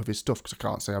hearing more of his stuff because I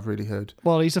can't say I've really heard.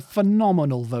 Well, he's a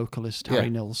phenomenal vocalist, Harry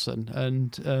Nilsson,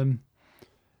 and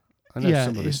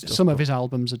some of his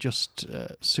albums are just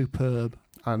superb.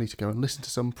 I need to go and listen to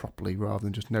some properly rather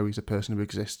than just know he's a person who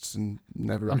exists and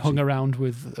never. And hung around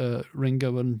with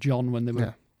Ringo and John when they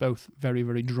were both very,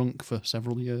 very drunk for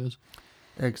several years.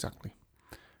 Exactly.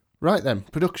 Right then,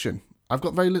 production. I've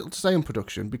got very little to say on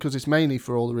production because it's mainly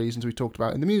for all the reasons we talked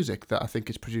about in the music that I think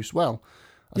it's produced well.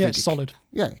 I think it's solid.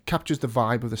 It captures the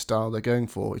vibe of the style they're going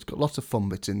for. It's got lots of fun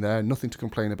bits in there, nothing to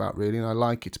complain about really, and I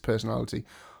like its personality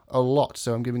a lot.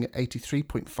 So I'm giving it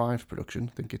 83.5 for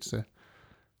production. I think it's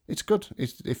good.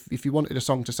 If you wanted a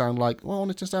song to sound like, well, I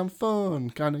want it to sound fun,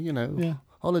 kind of,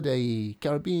 holiday,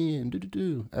 Caribbean,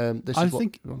 I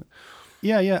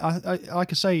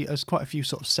like I say, there's quite a few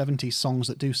sort of 70s songs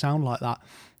that do sound like that.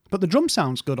 But the drum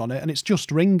sounds good on it, and it's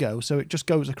just Ringo, so it just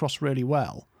goes across really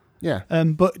well. Yeah.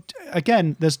 But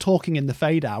again, there's talking in the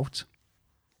fade out.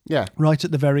 Yeah. Right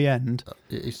at the very end.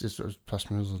 It's just sort of pass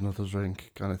me another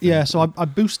drink kind of thing. Yeah, so I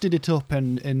boosted it up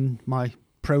in my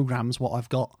programs, what I've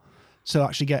got, so I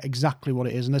actually get exactly what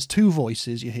it is. And there's two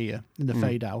voices you hear in the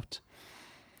fade out.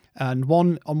 And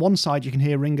on one side you can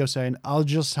hear Ringo saying, "I'll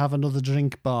just have another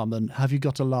drink, barman. Have you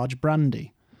got a large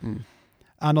brandy?"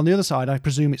 And on the other side, I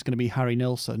presume it's going to be Harry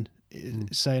Nilsson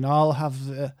saying, "I'll have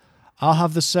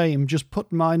the same. Just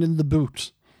put mine in the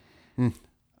boot."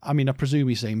 I mean, I presume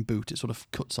he's saying boot. It sort of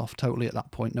cuts off totally at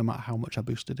that point, no matter how much I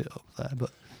boosted it up there.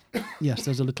 But yes,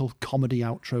 there's a little comedy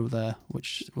outro there,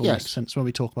 which will make sense when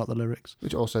we talk about the lyrics.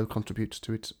 Which also contributes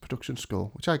to its production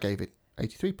score, which I gave it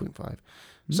 83.5.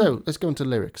 So let's go into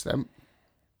lyrics then.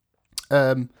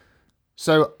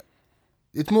 So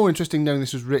it's more interesting knowing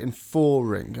this was written for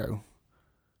Ringo.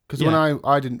 Because when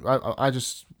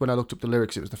when I looked up the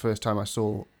lyrics, it was the first time I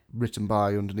saw written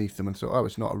by underneath them and thought, oh,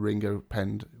 it's not a Ringo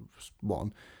penned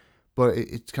one. But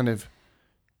it's kind of,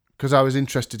 because I was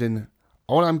interested in,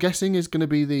 all I'm guessing is going to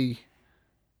be the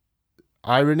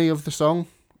irony of the song,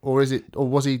 or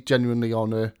was he genuinely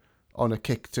on a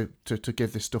kick to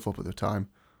give this stuff up at the time?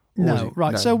 No,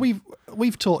 right. No. So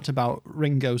we've talked about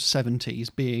Ringo's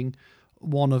 70s being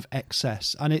one of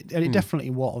excess, and it definitely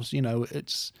was. You know,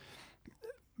 it's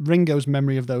Ringo's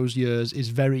memory of those years is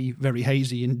very, very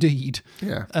hazy indeed.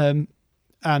 Yeah.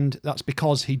 And that's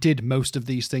because he did most of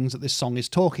these things that this song is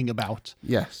talking about.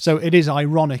 Yes. So it is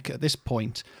ironic at this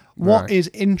point. What Right. is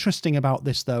interesting about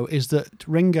this, though, is that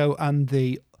Ringo and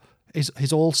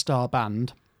his all-star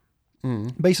band,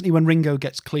 basically when Ringo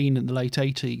gets clean in the late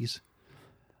 80s,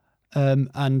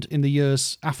 and in the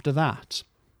years after that,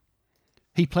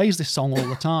 he plays this song all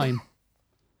the time.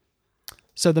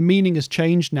 So the meaning has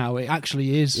changed now. It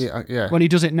actually is. Yeah. When he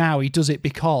does it now, he does it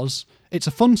because it's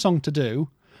a fun song to do,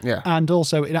 Yeah. and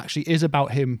also it actually is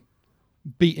about him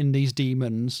beating these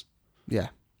demons. Yeah.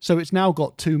 So it's now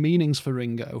got two meanings for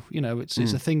Ringo. You know, it's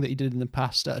a thing that he did in the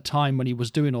past at a time when he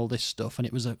was doing all this stuff, and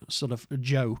it was a sort of a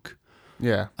joke.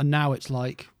 Yeah. And now it's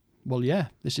like, well, yeah,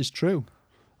 this is true.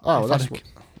 Oh, well, that's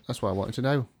Pathetic. what I wanted to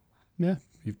know. Yeah.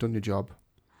 You've done your job.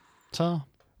 Ta.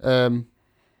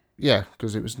 Yeah,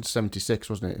 because it was in 76,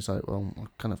 wasn't it? It's like, well,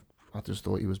 I just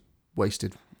thought he was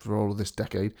wasted for all of this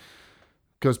decade.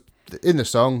 Because in the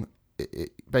song,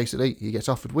 basically, he gets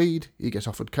offered weed, he gets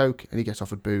offered coke, and he gets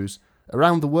offered booze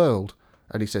around the world.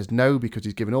 And he says no because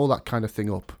he's given all that kind of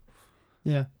thing up.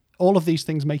 Yeah. All of these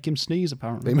things make him sneeze,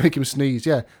 apparently. They make him sneeze,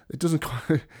 yeah. It doesn't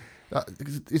quite...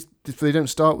 They don't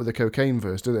start with the cocaine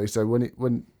verse, do they? So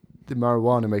when the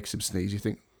marijuana makes him sneeze, you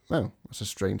think, oh, that's a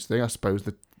strange thing. I suppose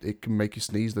that it can make you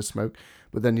sneeze, the smoke.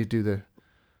 But then you do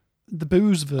The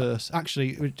booze verse,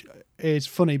 actually, is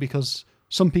funny because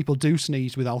some people do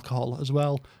sneeze with alcohol as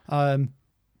well. And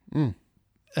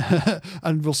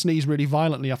will sneeze really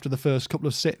violently after the first couple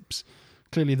of sips.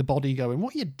 Clearly the body going,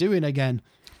 what are you doing again?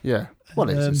 Yeah. Well,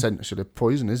 it's essentially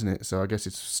poison, isn't it? So I guess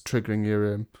it's triggering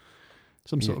your...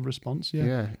 Some sort of response,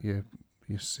 yeah. Yeah,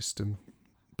 your system.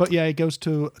 But yeah, it goes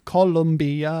to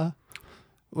Colombia,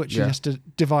 which he has to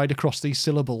divide across these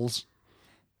syllables.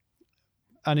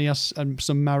 And he has some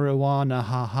marijuana,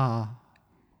 ha-ha.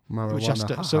 Which has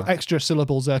to, so extra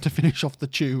syllables there to finish off the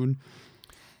tune,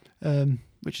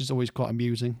 which is always quite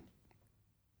amusing.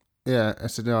 Yeah, I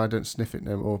said, no, I don't sniff it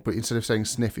no more. But instead of saying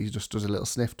sniff, he just does a little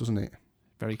sniff, doesn't it?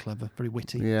 Very clever, very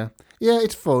witty. Yeah. Yeah,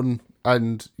 it's fun.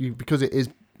 And because it is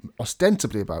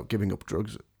ostensibly about giving up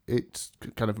drugs, it's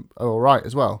kind of all right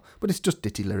as well. But it's just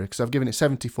ditty lyrics. I've given it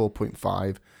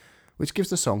 74.5, which gives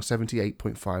the song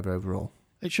 78.5 overall.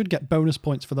 It should get bonus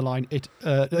points for the line,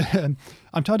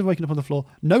 I'm tired of waking up on the floor.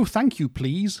 No thank you,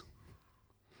 please.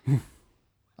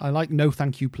 I like no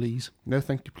thank you, please. No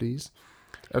thank you, please.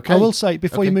 Okay. I will say,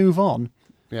 before you move on,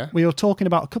 yeah, we were talking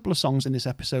about a couple of songs in this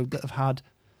episode that have had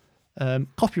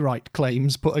copyright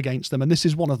claims put against them, and this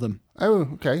is one of them. Oh,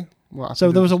 okay.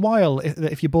 So there was a while,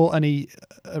 if you bought a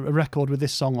record with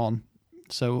this song on,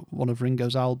 so one of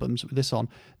Ringo's albums with this on,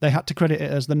 they had to credit it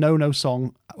as the No-No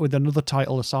song with another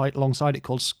title alongside it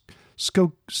called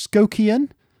Skokian,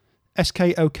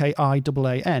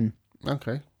 Skokiaan.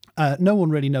 Okay. No one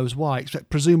really knows why, except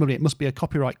presumably it must be a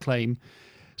copyright claim.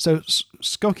 So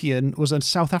Skokian was a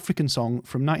South African song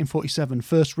from 1947,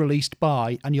 first released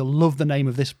by, and you'll love the name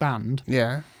of this band.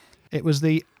 Yeah. It was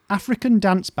the African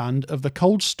Dance Band of the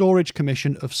Cold Storage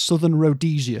Commission of Southern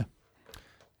Rhodesia.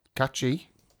 Catchy.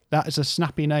 That is a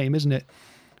snappy name, isn't it?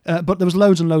 But there was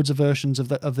loads and loads of versions of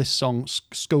this song,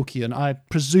 Skokian. I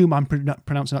presume I'm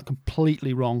pronouncing that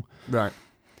completely wrong. Right.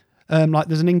 Like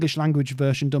there's an English language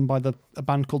version done by a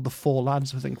band called the Four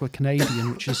Lads, I think were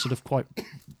Canadian, which is sort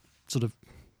of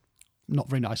not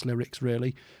very nice lyrics,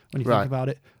 really, when you think about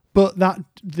it. But that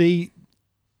the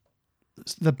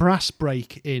brass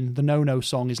break in the No-No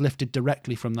song is lifted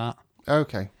directly from that.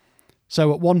 Okay.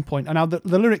 So at one point, and now the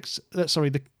lyrics,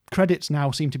 the credits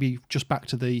now seem to be just back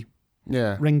to the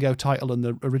Ringo title and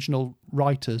the original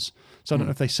writers. So I don't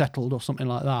know if they settled or something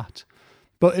like that.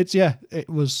 But it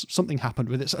was something happened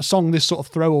with it. A song this sort of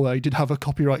throwaway did have a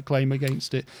copyright claim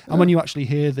against it. And when you actually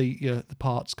hear the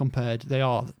parts compared, they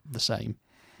are the same.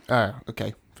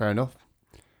 Okay, fair enough.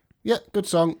 Yeah, good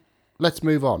song. Let's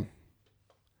move on.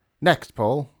 Next,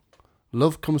 Paul.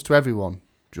 Love Comes to Everyone,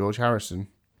 George Harrison.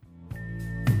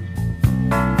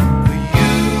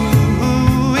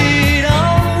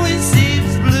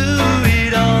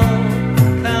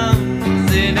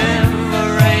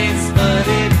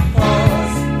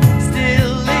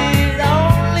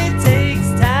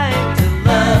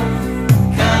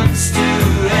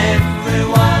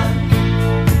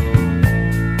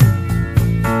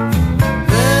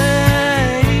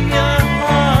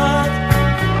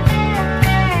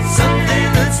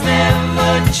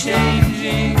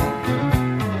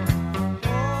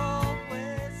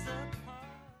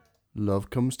 Love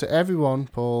comes to everyone,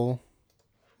 Paul.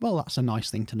 Well, that's a nice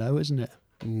thing to know, isn't it?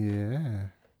 Yeah.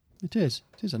 It is.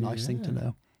 It is a nice thing to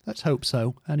know. Let's hope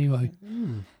so, anyway.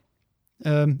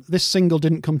 This single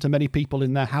didn't come to many people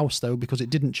in their house, though, because it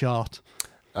didn't chart.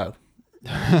 Oh.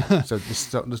 So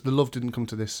the love didn't come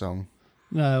to this song.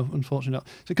 No, unfortunately not.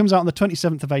 So it comes out on the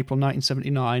 27th of April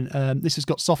 1979. This has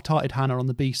got Soft Hearted Hannah on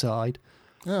the B-side.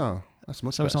 Oh, that's a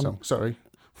much So better it's on- song. Sorry.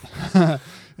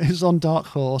 It's on Dark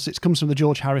Horse. It comes from the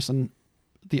George Harrison,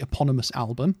 the eponymous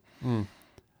album.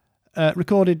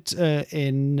 Recorded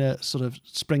in sort of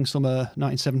spring-summer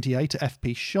 1978 at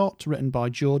FP Shot, written by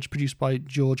George, produced by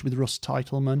George with Russ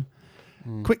Titleman.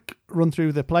 Quick run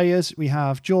through the players. We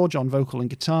have George on vocal and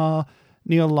guitar,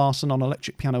 Neil Larson on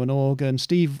electric piano and organ,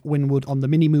 Steve Winwood on the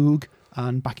mini moog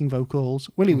and backing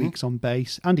vocals, Willie Weeks on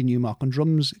bass, Andy Newmark on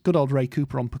drums, good old Ray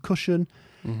Cooper on percussion,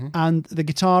 and the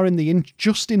guitar in the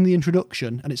just in the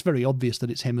introduction, and it's very obvious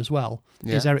that it's him as well,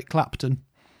 is Eric Clapton.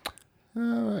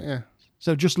 Right, yeah.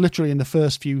 So just literally in the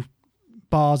first few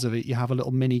bars of it, you have a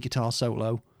little mini guitar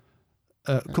solo,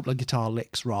 a couple of guitar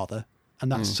licks rather,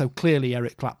 and that's so clearly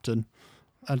Eric Clapton.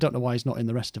 I don't know why he's not in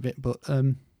the rest of it, but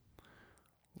the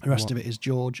rest of it is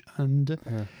George. And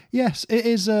yes, it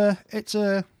is. It's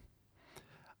a.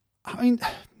 I mean,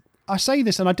 I say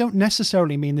this, and I don't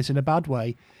necessarily mean this in a bad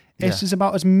way. This is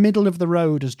about as middle of the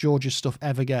road as George's stuff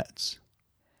ever gets.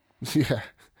 Yeah.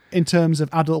 In terms of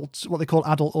adult, what they call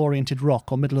adult-oriented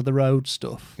rock or middle-of-the-road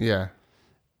stuff. Yeah.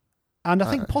 And I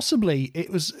think possibly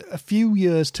it was a few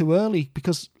years too early,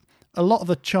 because a lot of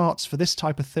the charts for this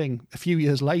type of thing, a few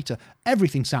years later,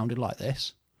 everything sounded like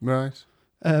this. Right.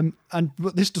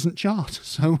 But this doesn't chart,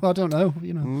 so I don't know,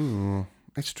 you know.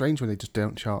 It's strange when they just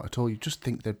don't chart at all. You just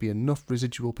think there'd be enough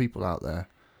residual people out there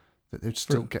that they'd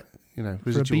still get, you know,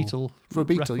 residual. For a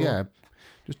Beatle, record. yeah.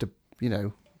 Just to, you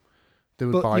know, they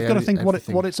would But buy you've got to think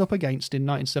everything. what it's up against in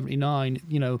 1979.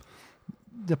 You know,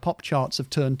 the pop charts have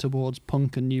turned towards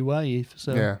punk and new wave.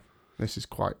 So Yeah, this is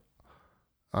quite,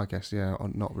 I guess,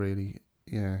 not really,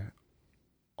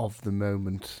 of the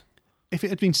moment. if it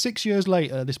had been 6 years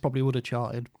later, this probably would have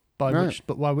charted. By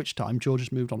which time George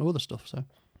has moved on to other stuff. So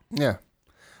Yeah.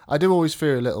 I do always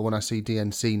fear a little when I see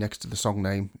DNC next to the song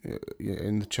name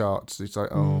in the charts. It's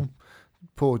like, oh,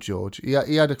 poor George. He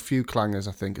had a few clangers,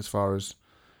 I think, as far as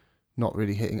not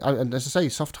really hitting. And as I say,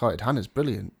 Soft Hearted Hannah's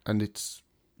brilliant, and it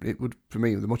would, for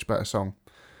me, be a much better song.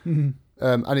 And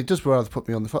it does rather put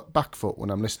me on the back foot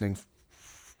when I'm listening,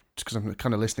 because I'm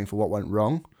kind of listening for what went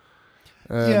wrong.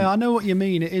 yeah, I know what you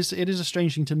mean. It is a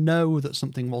strange thing to know that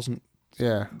something wasn't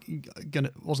a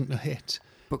hit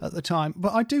at the time.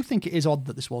 But I do think it is odd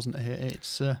that this wasn't a hit.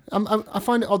 It's I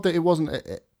find it odd that it wasn't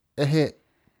a hit,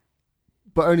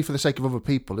 but only for the sake of other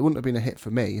people. It wouldn't have been a hit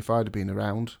for me if I'd have been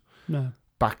around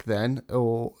back then,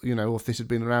 or if this had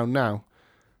been around now.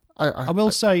 I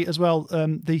will say as well,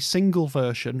 the single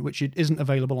version, which isn't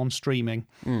available on streaming,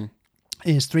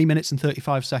 is 3 minutes and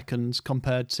 35 seconds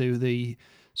compared to the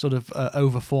sort of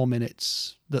over 4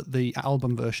 minutes that the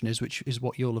album version is, which is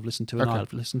what you'll have listened to and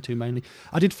I've listened to mainly.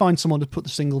 I did find someone to put the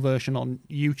single version on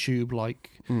YouTube,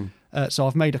 so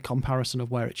I've made a comparison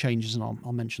of where it changes, and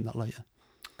I'll mention that later.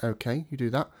 Okay, you do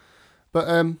that. But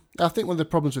I think one of the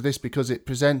problems with this, because it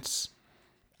presents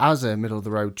as a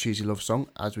middle-of-the-road cheesy love song,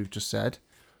 as we've just said,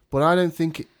 but I don't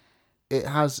think it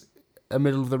has a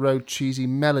middle-of-the-road cheesy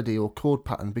melody or chord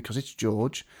pattern, because it's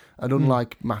George, and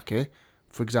unlike Mackie,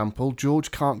 for example, George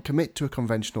can't commit to a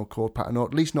conventional chord pattern, or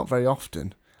at least not very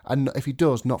often, and if he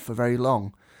does, not for very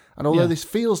long. And although this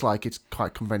feels like it's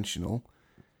quite conventional,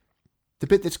 the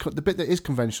bit that is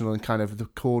conventional and kind of the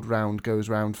chord round goes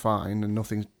round fine and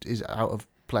nothing is out of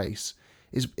place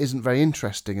isn't very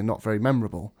interesting and not very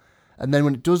memorable. And then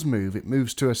when it does move, it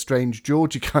moves to a strange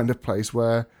Georgie kind of place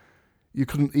where you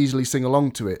couldn't easily sing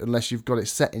along to it unless you've got it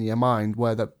set in your mind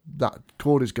where that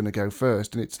chord is going to go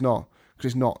first, and it's not,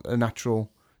 because it's not a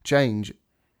natural change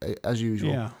as usual.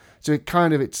 Yeah. So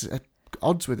it's at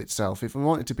odds with itself. If we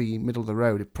want it to be middle of the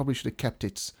road, it probably should have kept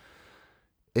its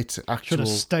actual... Should have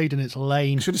stayed in its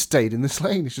lane. It should have stayed in this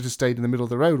lane. It should have stayed in the middle of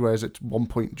the road, whereas at one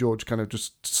point George kind of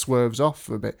just swerves off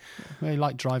for a bit. He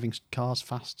liked driving cars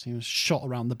fast. He was shot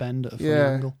around the bend at a funny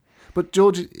angle. But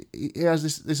George, he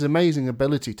has this amazing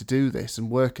ability to do this and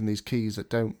work in these keys that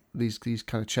don't... These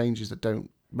kind of changes that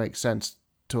don't make sense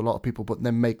to a lot of people, but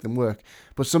then make them work.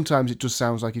 But sometimes it just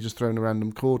sounds like he just thrown a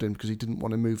random chord in because he didn't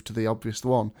want to move to the obvious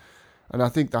one. And I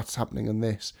think that's happening in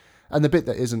this. And the bit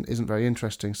that isn't very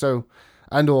interesting. So...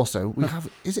 And also, we have...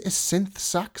 Is it a synth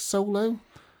sax solo?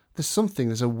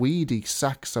 There's a weedy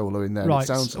sax solo in there. Right. It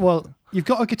sounds... Well, you've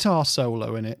got a guitar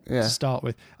solo in it to start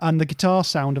with. And the guitar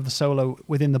sound of the solo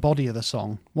within the body of the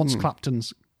song, once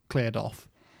Clapton's cleared off.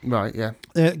 Right, yeah.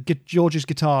 George's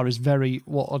guitar is very,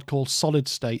 what I'd call solid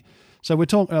state. So we're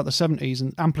talking about the 70s,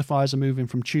 and amplifiers are moving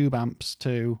from tube amps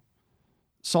to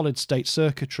solid state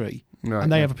circuitry. Right, and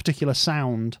they have a particular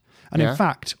sound. And in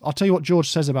fact, I'll tell you what George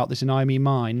says about this in I Me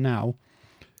Mine now.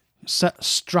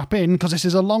 Strap in, because this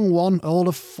is a long one, all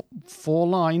of 4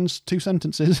 lines, 2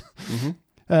 sentences.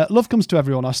 Love Comes to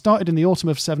Everyone. I started in the autumn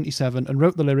of 77 and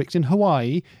wrote the lyrics in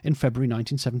Hawaii in February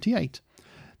 1978.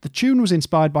 The tune was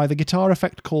inspired by the guitar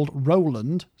effect called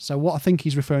Roland. So what I think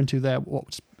he's referring to there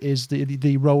is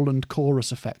the Roland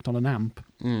chorus effect on an amp.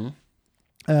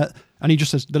 And he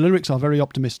just says, the lyrics are very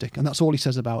optimistic, and that's all he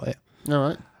says about it.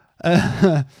 All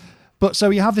right. But so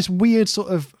you have this weird sort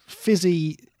of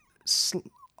fizzy,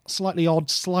 slightly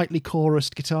odd, slightly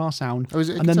chorused guitar sound. Oh, is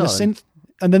it a and then the guitar synth,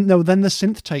 and then then the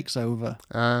synth takes over.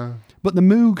 But the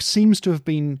Moog seems to have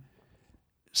been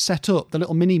set up. The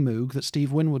little mini Moog that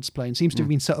Steve Winwood's playing seems to have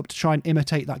been set up to try and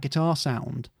imitate that guitar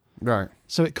sound. Right.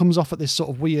 So it comes off at this sort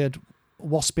of weird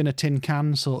wasp in a tin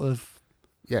can sort of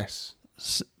Yes.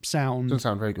 sound. Doesn't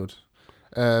sound very good.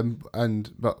 But I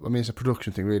mean, it's a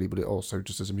production thing really, but it also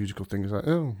just as a musical thing is like,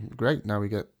 oh, great, now we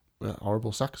get a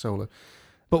horrible sax solo.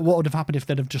 But what would have happened if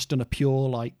they'd have just done a pure,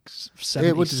 like, 70s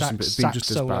It would sax, have been sax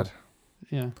just solo? as bad.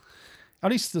 Yeah.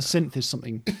 At least the synth is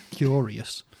something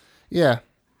curious. Yeah.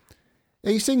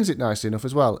 He sings it nicely enough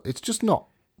as well. It's just not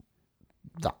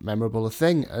that memorable a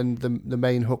thing, and the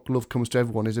main hook, Love Comes to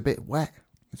Everyone, is a bit wet.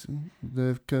 It's,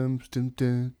 Love comes, dun,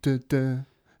 dun, dun, dun.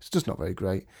 It's just not very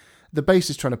great. The bass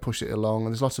is trying to push it along,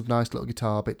 and there's lots of nice little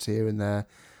guitar bits here and there,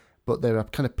 but they're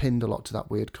kind of pinned a lot to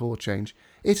that weird chord change.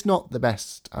 It's not the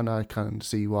best, and I can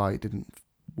see why it didn't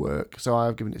work. So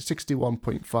I've given it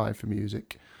 61.5 for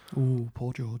music. Ooh,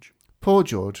 poor George. Poor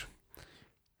George.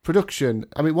 Production,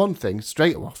 I mean, one thing,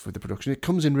 straight off with the production, it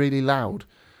comes in really loud.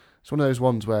 It's one of those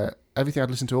ones where everything I'd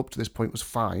listened to up to this point was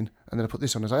fine, and then I put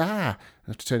this on, and I was like, I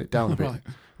have to turn it down a bit, Right.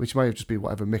 which may have just been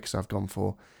whatever mix I've gone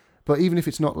for. But even if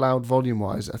it's not loud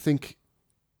volume-wise, I think...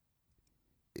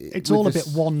 It's all a bit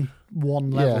one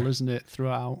level, isn't it,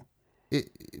 throughout?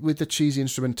 With the cheesy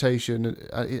instrumentation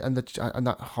and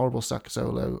that horrible sax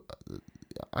solo,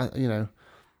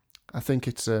 I think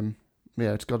it's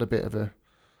it's got a bit of a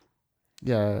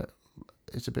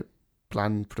it's a bit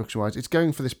bland production-wise. It's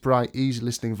going for this bright, easy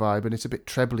listening vibe, and it's a bit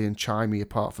trebly and chimey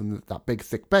apart from that big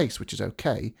thick bass, which is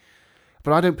okay.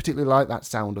 But I don't particularly like that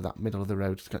sound of that middle of the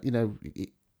road.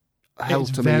 Hell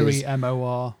It's to very me is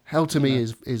MOR. Hell to me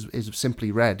is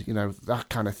Simply Red, that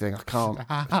kind of thing. I can't.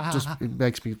 It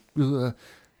makes me,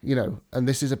 and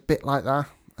this is a bit like that.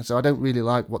 So I don't really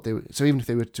like what they were. So even if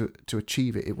they were to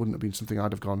achieve it, it wouldn't have been something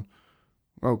I'd have gone,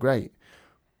 oh great.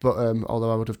 But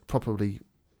although I would have probably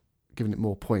given it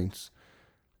more points,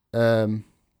 I've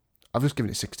just given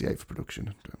it 68 for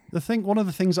production. One of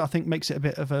the things that I think makes it a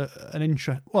bit of an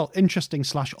interesting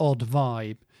 / odd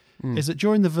vibe is that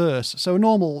during the verse, so a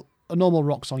normal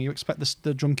rock song, you expect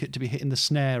the drum kit to be hitting the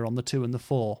snare on the 2 and the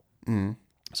 4.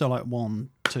 So like 1,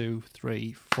 2,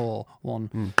 3, 4,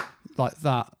 1, like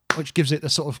that, which gives it a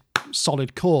sort of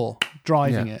solid core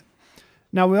driving it.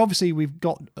 Now we've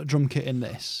got a drum kit in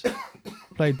this,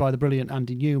 played by the brilliant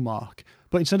Andy Newmark,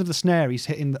 but instead of the snare, he's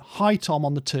hitting the high tom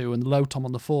on the 2 and the low tom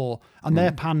on the 4, and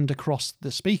they're panned across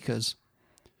the speakers.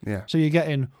 Yeah. So you're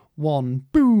getting 1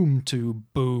 boom, 2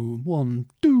 boom, 1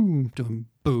 doom, doom,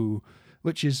 boo,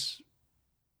 which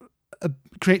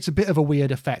creates a bit of a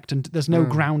weird effect, and there's no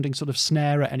grounding sort of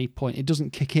snare at any point. It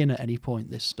doesn't kick in at any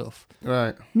point, this stuff.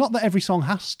 Right. Not that every song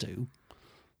has to,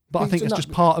 but I He's think done it's that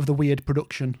just part of the weird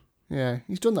production. Yeah,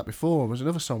 he's done that before. There was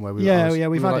another song where we've we've had had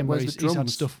like, him where where's the he's had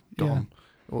drums stuff gone?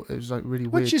 Or it was like really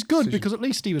weird. Which is good, decision. because at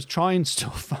least he was trying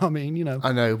stuff. I mean,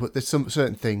 I know, but there's some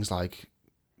certain things like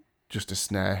just a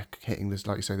snare hitting this,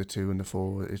 like you say, the 2 and the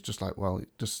 4. It's just like, well, it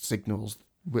just signals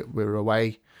we're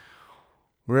away,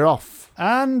 we're off,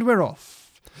 And we're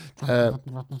off.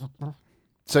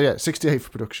 So yeah, 68 for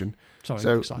production. Sorry,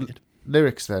 So I'm excited.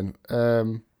 lyrics then,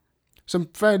 some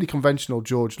fairly conventional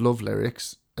George Love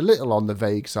lyrics, a little on the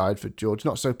vague side for George,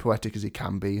 not so poetic as he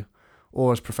can be,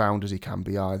 or as profound as he can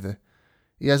be either.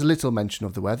 He has a little mention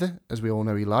of the weather, as we all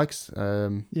know he likes.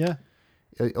 Yeah.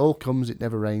 It all comes, it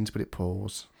never rains, but it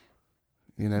pours.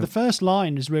 The first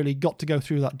line is really got to go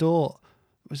through that door.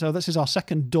 So this is our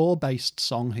second door-based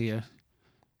song here.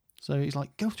 So he's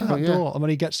like, go through that door. And when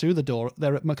he gets through the door,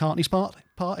 they're at McCartney's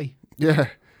party. Yeah.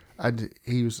 And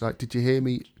he was like, did you hear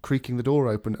me creaking the door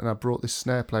open? And I brought this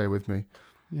snare player with me.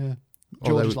 Yeah.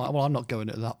 George is like, well, I'm not going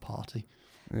to that party.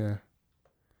 Yeah.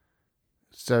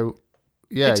 So,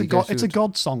 yeah. It's a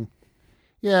God song.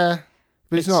 Yeah.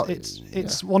 But it's not.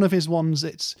 It's one of his ones.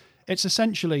 It's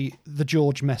essentially the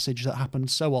George message that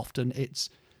happens so often. It's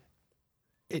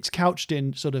couched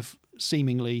in sort of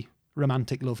seemingly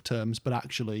romantic love terms, but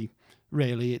actually,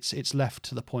 really, it's left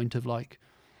to the point of like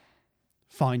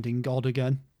finding God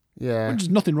again. Yeah. There's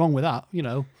nothing wrong with that,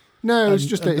 No, it's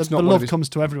just the it's not love one of his, comes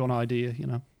to everyone idea,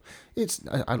 it's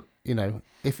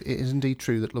if it is indeed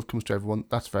true that love comes to everyone,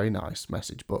 that's a very nice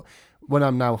message. But when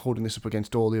I'm now holding this up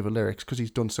against all the other lyrics, because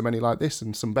he's done so many like this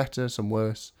and some better, some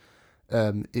worse,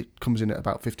 it comes in at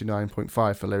about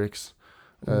 59.5 for lyrics.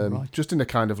 Right. Just in a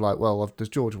kind of like, well, there's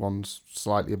George ones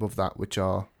slightly above that, which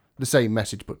are the same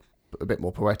message but a bit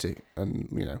more poetic, and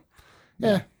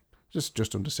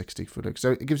just under 60 for lyrics.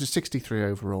 So it gives a 63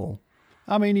 overall.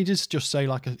 I mean, he does just say,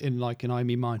 in I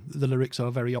Me Mine, the lyrics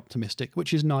are very optimistic,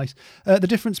 which is nice. The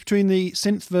difference between the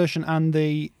synth version and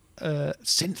the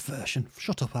synth version,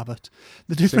 shut up, Abbott.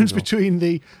 The difference between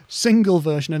the single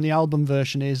version and the album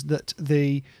version is that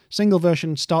the single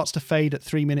version starts to fade at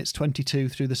 3 minutes 22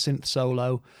 through the synth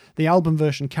solo. The album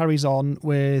version carries on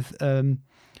with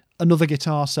another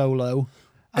guitar solo,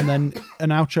 and then an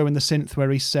outro in the synth where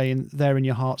he's saying, "There in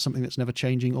your heart, something that's never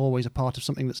changing, always a part of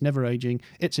something that's never aging.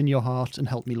 It's in your heart, and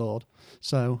help me, Lord."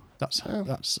 So that's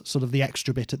sort of the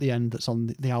extra bit at the end that's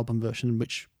on the album version,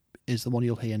 which is the one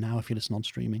you'll hear now if you listen on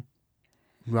streaming.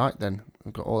 Right then,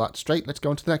 I've got all that straight. Let's go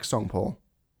on to the next song, Paul.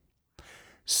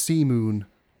 Sea Moon,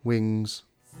 Wings.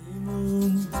 Sea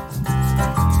moon,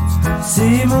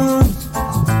 sea moon,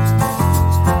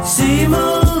 sea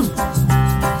moon,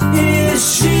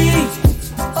 is she?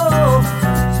 Oh,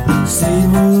 sea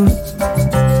moon,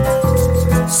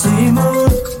 sea moon,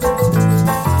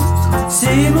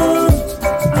 sea moon,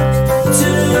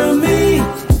 to me.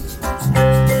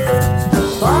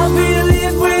 I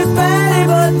believe with Betty,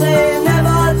 but they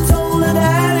never told her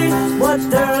daddy what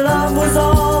their love was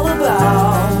all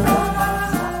about.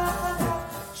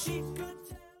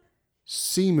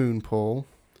 Sea Moon, Paul.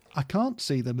 I can't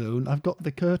see the moon. I've got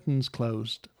the curtains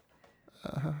closed.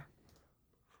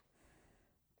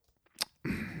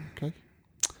 Okay.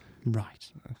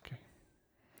 Right. Okay.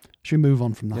 Should we move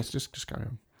on from that? Yes, just carry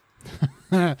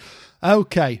on.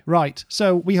 Okay, right.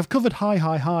 So we have covered Hi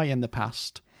Hi Hi in the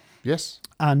past, Yes.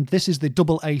 and this is the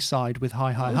double A side with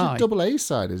Hi Hi It's Hi. a double A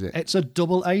side, is it? It's a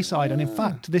double A side, and in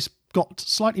fact, this got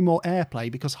slightly more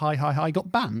airplay because Hi Hi Hi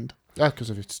got banned. Because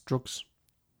of its drugs.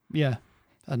 Yeah,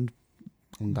 and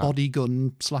And that. body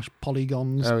gun /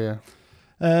 polygons. Oh, yeah.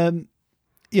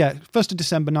 1st of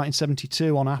December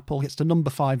 1972 on Apple, gets to number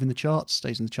 5 in the charts,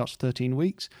 stays in the charts for 13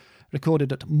 weeks.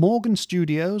 Recorded at Morgan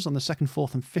Studios on the 2nd,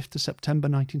 4th and 5th of September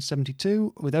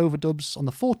 1972, with overdubs on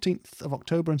the 14th of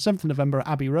October and 7th of November at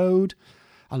Abbey Road.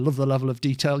 I love the level of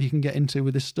detail you can get into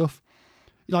with this stuff.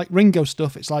 Like Ringo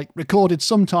stuff, it's like recorded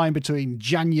sometime between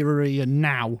January and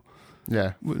now.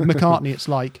 Yeah. With McCartney, it's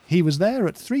like he was there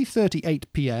at 3:38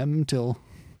 p.m. till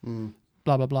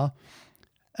blah, blah, blah.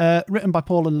 Written by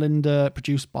Paul and Linda,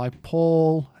 produced by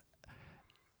Paul.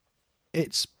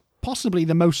 It's possibly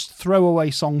the most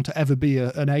throwaway song to ever be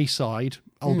an A-side,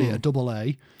 albeit a double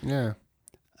A. Yeah.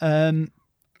 I'd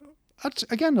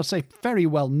say very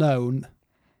well known,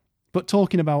 but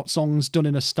talking about songs done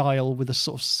in a style with a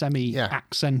sort of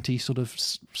semi-accenty sort of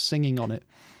singing on it.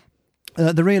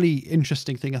 The really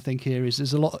interesting thing I think here is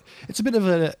there's a lot. It's a bit of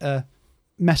a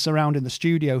mess around in the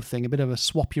studio thing, a bit of a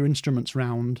swap your instruments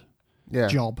round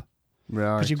job.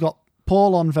 Right. Because you've got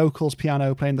Paul on vocals,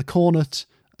 piano, playing the cornet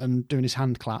and doing his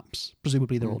hand claps.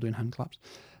 Presumably they're all doing hand claps.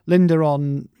 Linda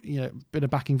on a bit of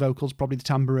backing vocals, probably the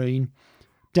tambourine.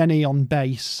 Denny on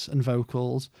bass and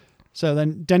vocals. So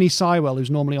then Denny Sywell,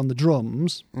 who's normally on the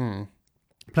drums,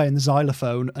 playing the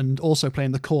xylophone and also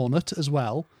playing the cornet as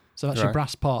well. So that's your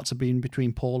brass parts are being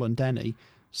between Paul and Denny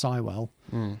Sywell.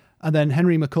 And then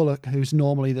Henry McCulloch, who's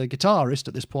normally the guitarist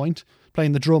at this point,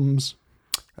 playing the drums.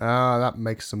 Ah, that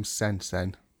makes some sense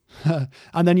then.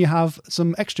 And then you have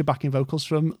some extra backing vocals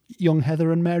from young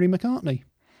Heather and Mary McCartney.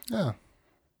 Yeah.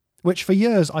 Which for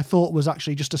years I thought was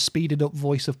actually just a speeded up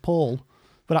voice of Paul,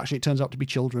 but actually it turns out to be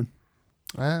children.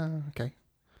 Ah, okay.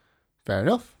 Fair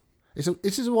enough.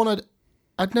 This is one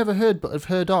I'd never heard, but I've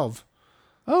heard of.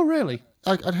 Oh, really?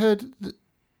 I'd heard...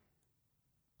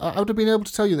 I would have been able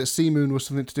to tell you that Sea Moon was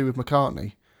something to do with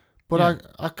McCartney, but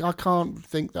I can't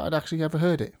think that I'd actually ever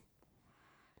heard it.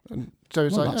 And so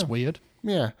it's That's weird.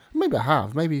 Yeah, maybe I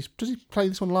have. Maybe does he play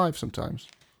this one live sometimes?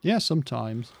 Yeah,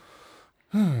 sometimes.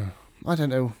 I don't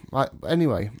know.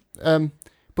 Anyway,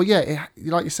 but yeah,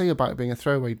 like you say about it being a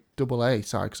throwaway double A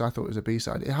side, because I thought it was a B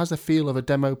side. It has the feel of a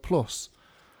demo plus,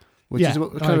 which is a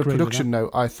kind of production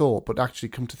note I thought, but actually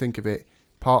come to think of it,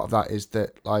 part of that is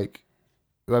that like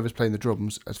whoever's playing the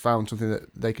drums has found something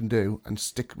that they can do and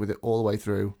stick with it all the way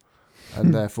through,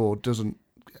 and therefore doesn't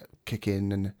kick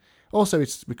in. And also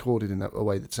it's recorded in a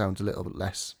way that sounds a little bit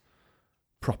less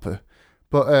proper.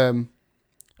 But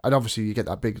and obviously you get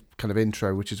that big kind of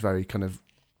intro, which is very kind of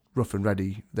rough and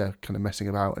ready. They're kind of messing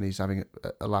about, and he's having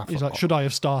a laugh. He's like, should I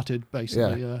have started,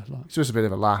 basically? Yeah. Like, It's just a bit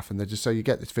of a laugh, and they're just so you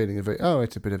get this feeling of it. Oh,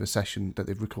 it's a bit of a session that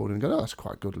they've recorded, and go, oh, that's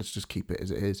quite good. Let's just keep it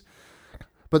as it is.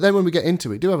 But then when we get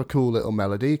into it, do have a cool little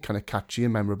melody, kind of catchy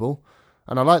and memorable.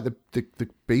 And I like the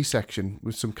B section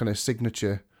with some kind of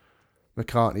signature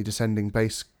McCartney descending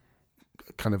bass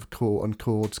kind of on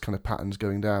chords kind of patterns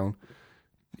going down.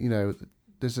 You know,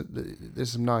 there's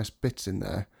some nice bits in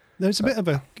there. There's a bit of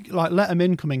a, like, Let 'Em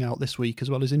In coming out this week as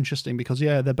well is interesting because,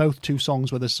 they're both two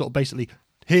songs where there's sort of basically,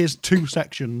 here's two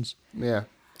sections. Yeah.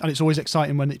 And it's always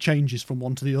exciting when it changes from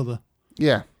one to the other.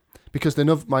 Yeah. Because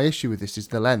my issue with this is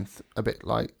the length, a bit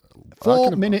like...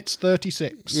 4 minutes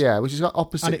 36. Yeah, which is like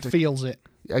opposite. And it feels it.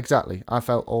 Exactly. I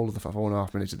felt all of the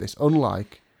 4.5 minutes of this,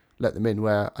 unlike Let Them In,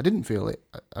 where I didn't feel it,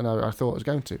 and I thought I was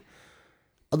going to.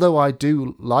 Although I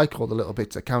do like all the little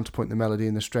bits that counterpoint the melody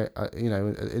in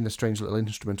the in the strange little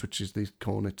instrument, which is these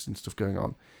cornets and stuff going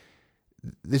on.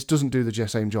 This doesn't do the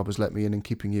same job as Let Me In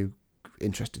keeping you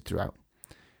interested throughout.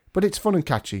 But it's fun and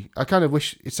catchy. I kind of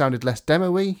wish it sounded less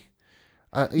demo-y.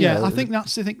 I think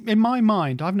that's the thing. In my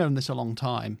mind, I've known this a long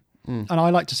time, and I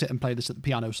like to sit and play this at the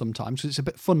piano sometimes because it's a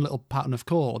bit fun little pattern of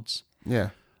chords.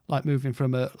 Yeah. Like moving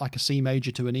from a C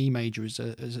major to an E major is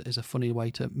a funny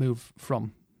way to move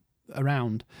from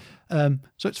around.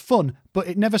 So it's fun, but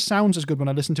it never sounds as good when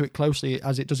I listen to it closely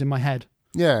as it does in my head.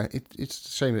 Yeah, it's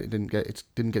a shame that it didn't get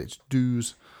its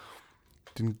dues.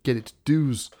 Didn't get its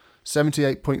dues.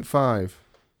 78.5.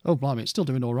 Oh, blimey, it's still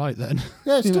doing all right then.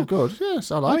 Yeah, it's still good.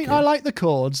 Yes, I like it. I like the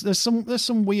chords. There's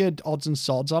some weird odds and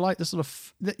sods. I like the sort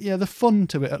of the fun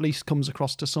to it at least comes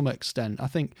across to some extent, I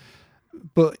think.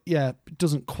 But yeah, it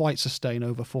doesn't quite sustain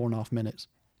over 4.5 minutes.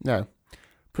 No.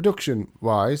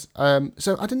 Production-wise,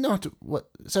 so I didn't know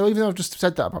so even though I've just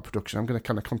said that about production, I'm going to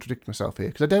kind of contradict myself here,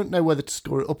 because I don't know whether to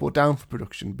score it up or down for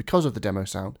production because of the demo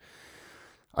sound.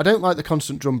 I don't like the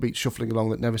constant drum beat shuffling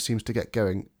along that never seems to get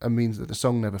going and means that the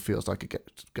song never feels like it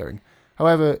gets going.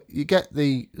 However, you get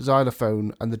the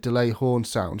xylophone and the delay horn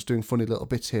sounds doing funny little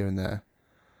bits here and there.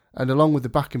 And along with the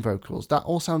backing vocals, that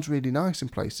all sounds really nice in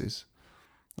places.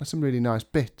 There's some really nice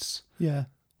bits. Yeah.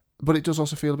 But it does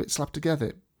also feel a bit slapped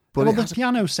together. But well, the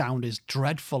piano sound is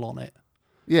dreadful on it.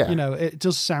 Yeah. You know, it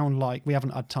does sound like we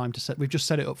haven't had time to set... We've just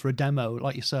set it up for a demo,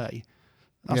 like you say.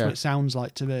 That's what it sounds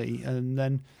like to me.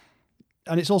 And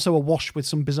it's also awash with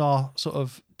some bizarre sort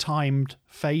of timed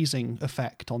phasing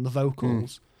effect on the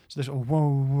vocals. So there's whoa,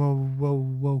 whoa, whoa,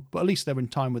 whoa. But at least they're in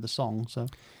time with the song, so...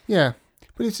 Yeah,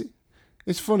 but it's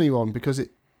a funny one because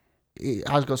it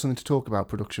has got something to talk about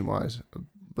production-wise,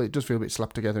 but it does feel a bit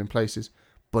slapped together in places.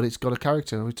 But it's got a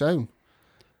character of its own.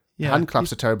 Yeah, hand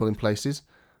claps are terrible in places.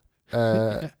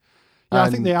 I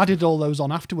think they added all those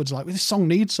on afterwards. Like, this song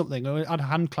needs something. Or add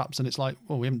hand claps, and it's like,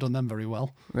 well, we haven't done them very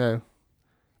well. No,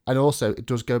 and also it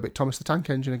does go a bit Thomas the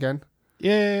Tank Engine again.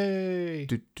 Yay!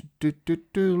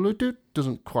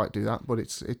 Doesn't quite do that, but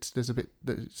there's a bit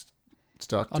that it's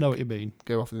start. I know what you mean.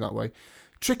 Go off in that way.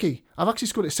 Tricky. I've actually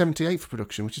scored it 78 for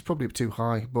production, which is probably too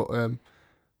high, but.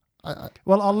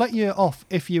 Well, I'll let you off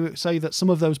if you say that some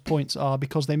of those points are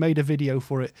because they made a video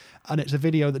for it, and it's a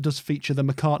video that does feature the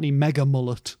McCartney mega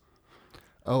mullet.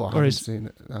 Oh, I haven't seen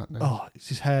it. No. Oh,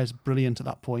 his hair's brilliant at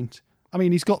that point. I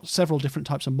mean, he's got several different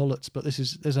types of mullets, but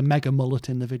there's a mega mullet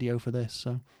in the video for this.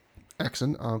 So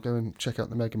excellent. I'll go and check out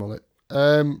the mega mullet.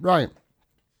 Right.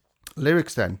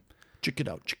 Lyrics then. Check it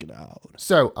out.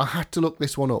 So I had to look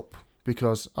this one up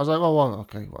because I was like, well,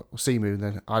 okay, well, Sea Moon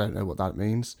then. I don't know what that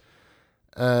means.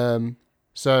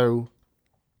 So,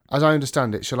 as I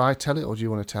understand it, shall I tell it or do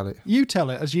you want to tell it? You tell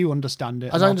it as you understand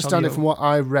it. As I understand it from what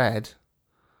I read,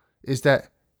 is that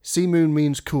Sea Moon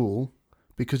means cool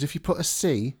because if you put a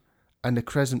sea and a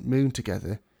crescent moon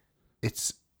together,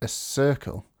 it's a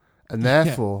circle, and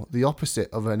therefore the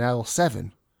opposite of an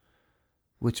L7,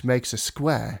 which makes a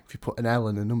square. If you put an L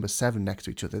and a number 7 next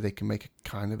to each other, they can make a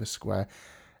kind of a square,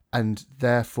 and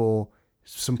therefore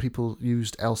some people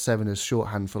used L7 as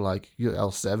shorthand for like your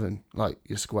L7, like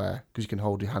your square, because you can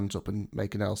hold your hands up and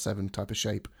make an L7 type of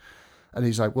shape. And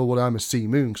he's like, well, I'm a sea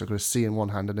moon because I've got a sea in one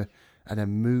hand and a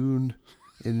moon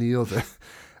in the other,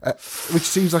 which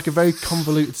seems like a very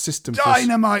convoluted system.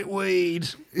 Dynamite weed!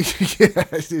 Yeah,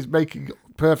 it's making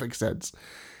perfect sense.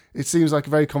 It seems like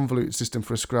a very convoluted system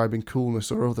for ascribing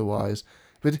coolness or otherwise.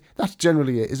 But that's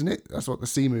generally it, isn't it? That's what the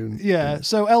sea moon... Yeah,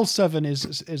 so L7 is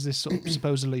this sort of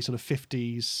supposedly sort of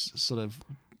 50s sort of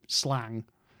slang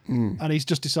And he's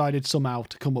just decided somehow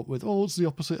to come up with, what's the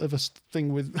opposite of a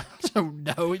thing with, I don't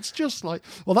know. It's just like,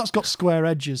 well, that's got square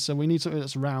edges, so we need something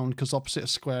that's round because opposite of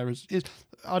square is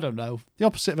I don't know. The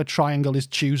opposite of a triangle is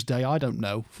Tuesday. I don't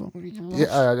know.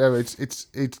 Yeah, I know. It's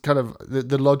kind of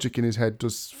the logic in his head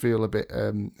does feel a bit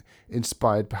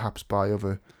inspired, perhaps by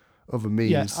other memes.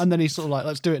 Yeah, and then he's sort of like,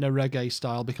 let's do it in a reggae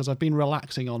style because I've been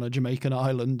relaxing on a Jamaican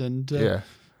island and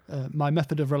my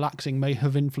method of relaxing may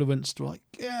have influenced, like,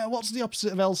 what's the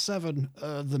opposite of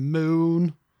L7? The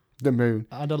moon. The moon.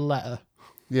 And a letter.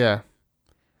 Yeah.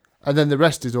 And then the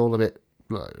rest is all a bit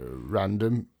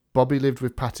random. Bobby lived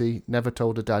with Patty, never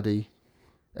told her daddy.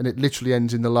 And it literally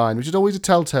ends in the line, which is always a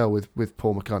telltale with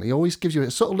Paul McCartney. He always gives you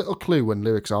a sort of little clue when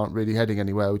lyrics aren't really heading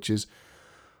anywhere, which is,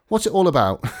 what's it all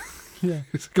about? Yeah.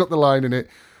 It's got the line in it.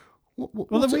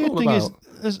 Well, the weird thing is,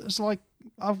 it's like,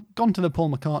 I've gone to the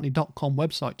paulmccartney.com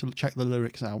website to check the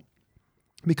lyrics out.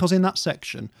 Because in that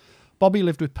section, Bobby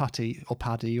lived with Patty or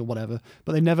Paddy or whatever,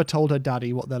 but they never told her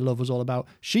daddy what their love was all about.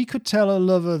 She could tell her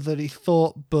lover that he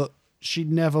thought, but she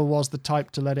never was the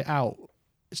type to let it out.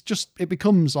 It's just, it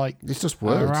becomes like... It's just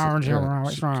words.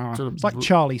 It's like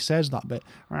Charlie Says that bit.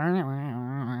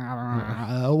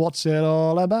 What's it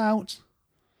all about?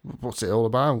 What's it all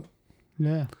about?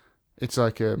 Yeah. It's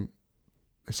like the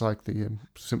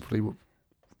simply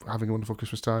having a wonderful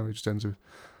Christmas time. It just ends with,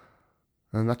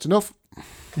 and that's enough.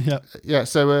 Yeah. Yeah.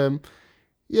 So,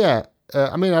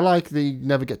 I mean, I like the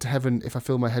never get to heaven if I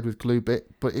fill my head with glue bit,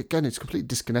 but again, it's completely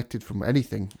disconnected from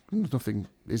anything. Nothing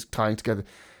is tying together.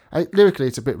 Lyrically,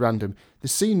 it's a bit random. The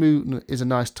Sea Moon is a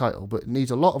nice title, but it needs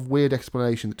a lot of weird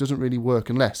explanation that doesn't really work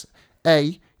unless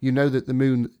A, you know that the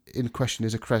moon in question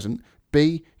is a crescent.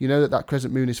 B, you know that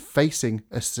crescent moon is facing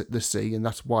the sea, and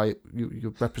that's why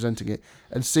you're representing it.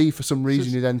 And C, for some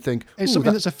reason, you then think... It's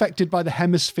something that's affected by the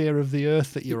hemisphere of the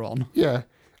Earth that you're on. Yeah.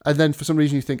 And then for some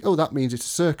reason you think, that means it's a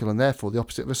circle, and therefore the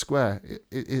opposite of a square.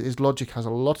 His logic has a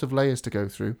lot of layers to go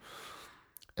through.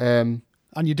 And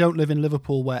you don't live in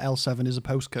Liverpool where L7 is a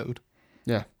postcode.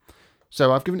 Yeah.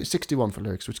 So I've given it 61 for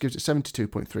lyrics, which gives it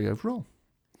 72.3 overall.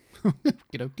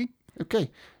 Okey-dokey.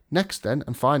 Okay. Next then,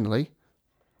 and finally...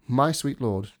 My Sweet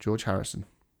Lord, George Harrison.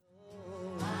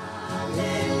 My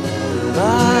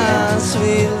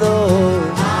sweet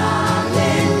Lord,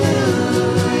 hallelujah.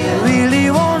 I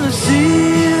really want to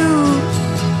see you.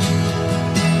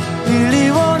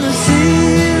 Really want to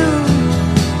see you.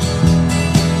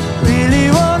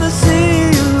 Really want to see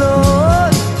you,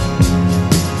 Lord.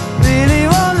 Really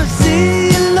want to see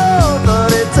you, Lord.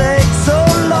 But it takes so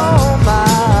long,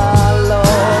 my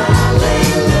Lord.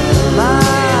 Hallelujah.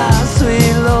 My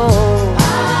sweet Lord.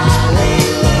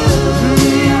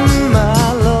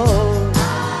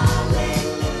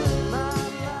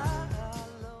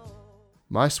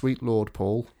 My Sweet Lord,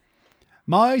 Paul.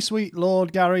 My Sweet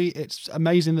Lord, Gary. It's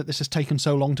amazing that this has taken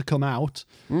so long to come out,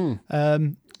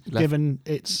 given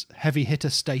its heavy hitter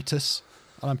status.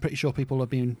 And I'm pretty sure people have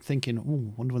been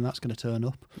thinking, wonder when that's going to turn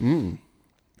up.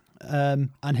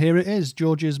 And here it is,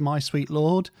 George's My Sweet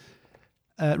Lord,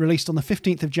 released on the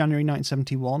 15th of January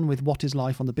 1971 with What Is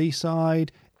Life on the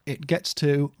B-side. It gets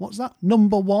to, what's that,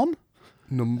 number one?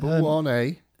 Number one,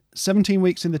 eh? 17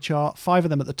 weeks in the chart, 5 of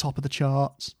them at the top of the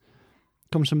charts.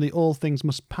 Comes from the All Things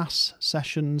Must Pass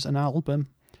sessions, an album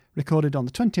recorded on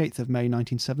the 28th of May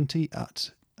 1970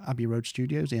 at Abbey Road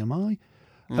Studios, EMI.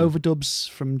 Overdubs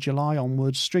from July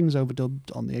onwards, strings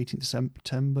overdubbed on the 18th of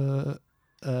September,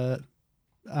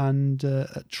 and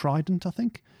at Trident, I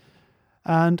think.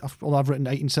 And I've written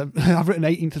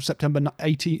 18th of September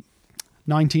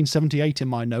 1978 in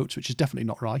my notes, which is definitely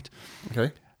not right.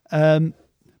 Okay.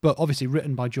 But obviously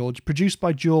written by George, produced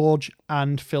by George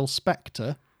and Phil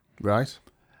Spector. Right.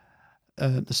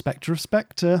 The Spectre of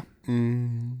Spectre.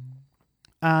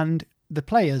 And the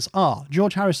players are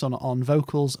George Harrison on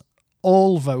vocals,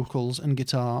 all vocals and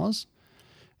guitars.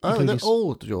 Oh, they're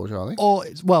all George, are they?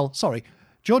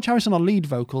 George Harrison on lead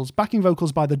vocals, backing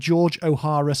vocals by the George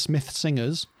O'Hara Smith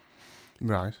Singers.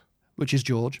 Right. Which is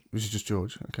George. Which is just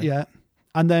George, okay. Yeah.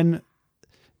 And then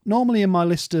normally in my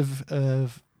list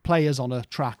of players on a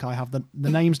track, I have the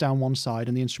names down one side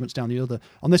and the instruments down the other.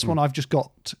 On this one, I've just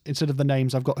got, instead of the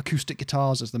names, I've got acoustic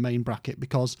guitars as the main bracket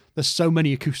because there's so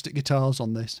many acoustic guitars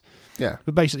on this. Yeah.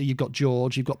 But basically, you've got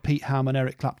George, you've got Pete Ham and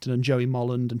Eric Clapton and Joey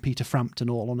Molland and Peter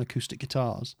Frampton all on acoustic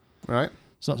guitars. Right.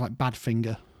 So that's like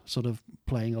Badfinger sort of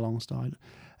playing alongside.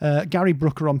 Gary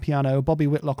Brooker on piano, Bobby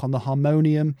Whitlock on the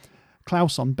harmonium,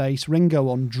 Klaus on bass, Ringo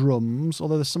on drums,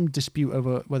 although there's some dispute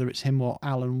over whether it's him or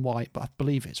Alan White, but I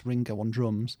believe it's Ringo on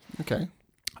drums. Okay.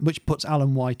 Which puts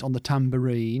Alan White on the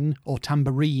tambourine, or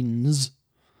tambourines,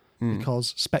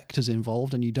 because Spector's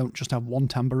involved, and you don't just have one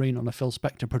tambourine on a Phil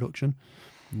Spector production.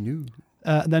 No.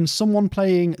 Then someone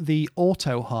playing the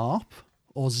auto harp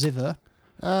or zither,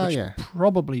 Yeah.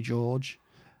 probably George.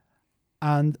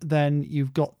 And then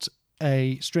you've got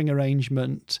a string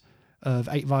arrangement of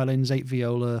 8 violins, 8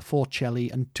 viola, 4 cello,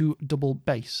 and 2 double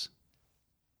bass.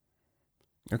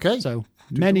 Okay. So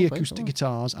 2 many double bass, acoustic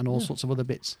guitars and all sorts of other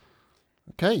bits.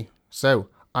 Okay. So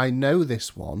I know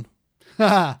this one,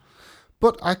 yes,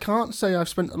 but I can't say I've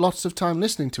spent lots of time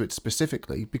listening to it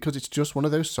specifically because it's just one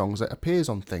of those songs that appears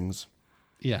on things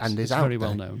and is it's out very there.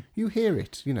 well known. You hear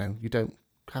it, you don't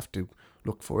have to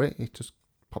look for it. It just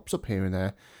pops up here and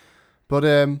there. But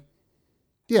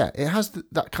yeah, it has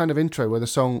that kind of intro where the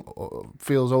song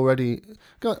feels already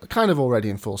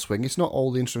in full swing. It's not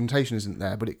all the instrumentation isn't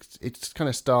there, but it kind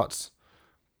of starts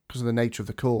because of the nature of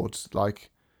the chords. Like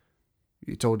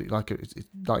it's already it's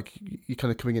like you're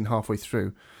kind of coming in halfway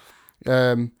through.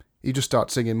 You just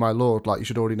start singing "My Lord" like you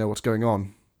should already know what's going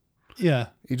on. Yeah,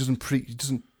 He doesn't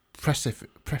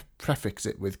prefix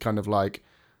it with kind of like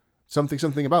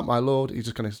something about my Lord. He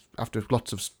just kind of, after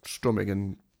lots of strumming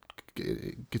and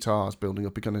guitars building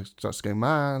up, he kind of starts going,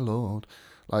 my Lord,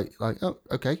 like oh,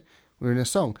 okay, we're in a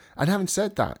song. And having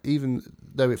said that, even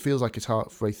though it feels like it's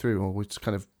halfway through, or it's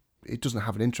kind of, it doesn't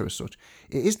have an intro as such,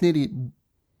 it is nearly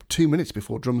 2 minutes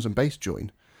before drums and bass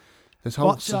join. This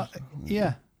whole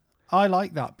yeah, I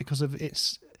like that because of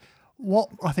its what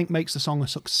I think makes the song a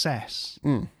success.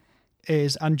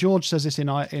 Is, and George says this in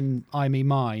I Me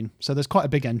Mine, so there's quite a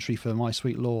big entry for My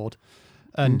Sweet Lord,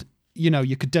 and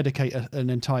you could dedicate an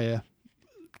entire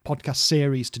podcast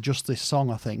series to just this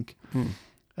song, I think.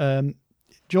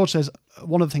 George says,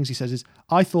 one of the things he says is,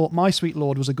 I thought My Sweet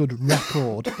Lord was a good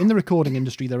record. In the recording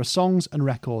industry, there are songs and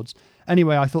records.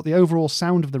 Anyway, I thought the overall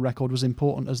sound of the record was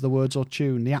important as the words or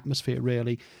tune, the atmosphere,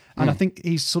 really. And I think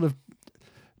he's sort of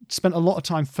spent a lot of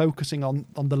time focusing on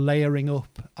the layering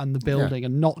up and the building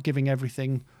and not giving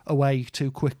everything away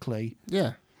too quickly.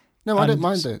 Yeah. No, I don't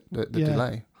mind the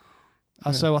delay.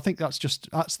 So I think that's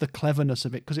the cleverness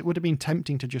of it, because it would have been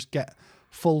tempting to just get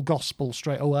full gospel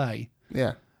straight away.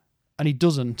 Yeah. And he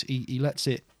doesn't. He lets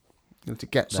it To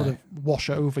get there. sort of wash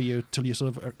over you till you're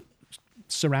sort of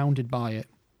surrounded by it.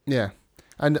 Yeah.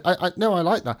 And I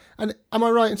like that. And am I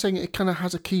right in saying it kind of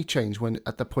has a key change when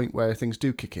at the point where things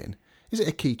do kick in? Is it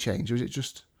a key change, or is it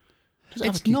just? Does it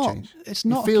have a key change? It's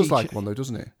not. It feels a key like one though,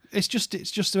 doesn't it? It's just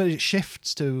that it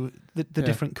shifts to the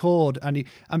different chord, and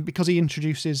because he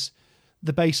introduces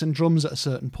the bass and drums at a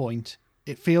certain point,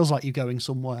 it feels like you're going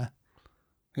somewhere.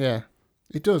 Yeah,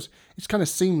 it does. It's kind of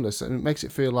seamless, and it makes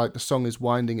it feel like the song is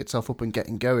winding itself up and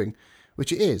getting going,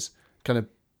 which it is, kind of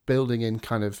building in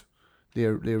kind of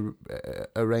the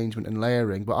arrangement and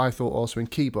layering. But I thought also in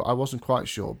key, but I wasn't quite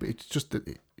sure. But it's just that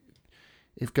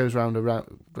it goes around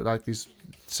like these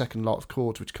second lot of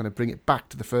chords, which kind of bring it back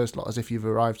to the first lot as if you've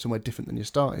arrived somewhere different than you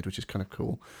started, which is kind of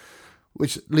cool.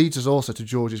 Which leads us also to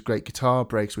George's great guitar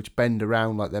breaks, which bend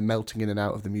around like they're melting in and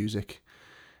out of the music.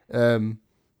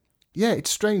 Yeah, it's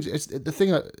strange. It's the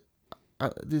thing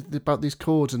about these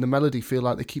chords and the melody feel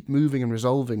like they keep moving and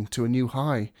resolving to a new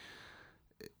high.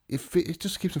 It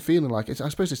just keeps them feeling like I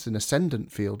suppose it's an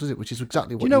ascendant feel, does it? Which is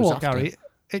exactly what you know was what, after. Gary?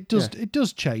 It does. Yeah. It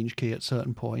does change key at a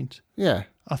certain point. Yeah,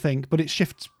 I think, but it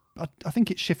shifts. I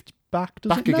think it shifts back. Does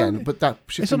back it? again, No, but that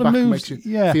shifting sort of back moves, makes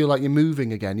you feel like you're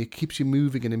moving again. It keeps you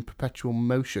moving and in perpetual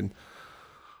motion.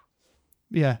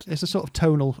 Yeah, it's a sort of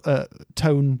tonal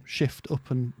tone shift up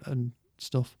and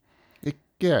stuff.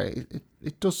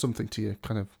 It does something to you,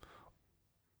 kind of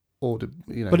order,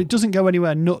 But it doesn't go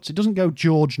anywhere nuts. It doesn't go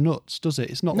George nuts, does it?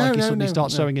 It's not like he suddenly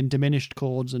starts throwing in diminished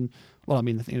chords and, well, I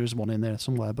mean, I think there is one in there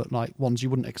somewhere, but like ones you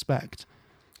wouldn't expect.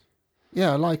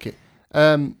 Yeah, I like it.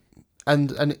 And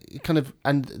it kind of,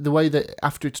 and the way that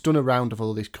after it's done a round of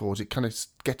all these chords, it kind of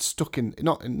gets stuck in,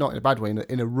 not in a bad way,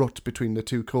 in a rut between the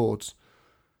two chords.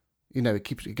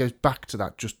 It goes back to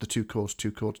that, just the two chords,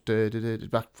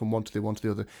 back from one to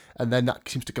the other, and then that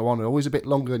seems to go on always a bit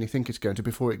longer than you think it's going to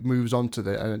before it moves on to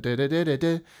the and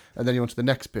then you're on to the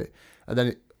next bit, and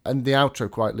then and the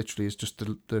outro quite literally is just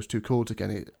those two chords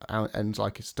again. It ends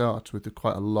like it starts with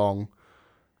quite a long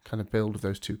kind of build of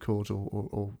those two chords,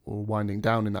 or winding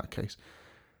down in that case.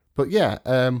 But yeah,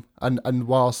 and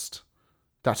whilst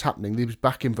that's happening, these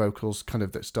backing vocals kind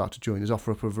of that start to join us offer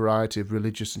up a variety of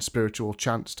religious and spiritual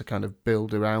chants to kind of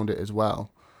build around it as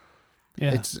well.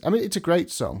 Yeah. It's a great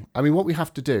song. I mean, what we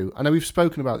have to do, I know we've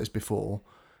spoken about this before,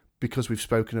 because we've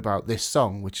spoken about this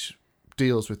song, which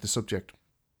deals with the subject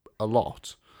a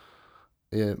lot,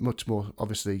 much more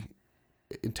obviously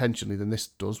intentionally than this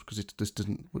does, because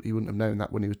he wouldn't have known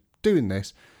that when he was doing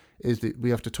this, is that we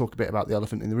have to talk a bit about the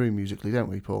elephant in the room musically, don't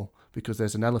we, Paul? Because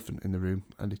there's an elephant in the room,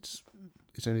 and it's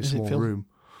only a small room.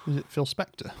 Is it Phil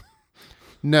Spector?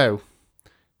 No.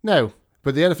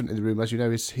 But the elephant in the room, as you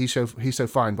know, is He's So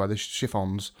Fine by the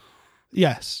Chiffons.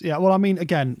 Yes, yeah. Well, I mean,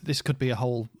 again, this could be a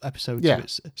whole episode Yeah.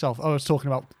 to itself. I was talking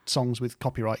about songs with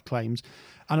copyright claims,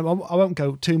 and I won't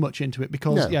go too much into it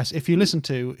because, No. yes, if you listen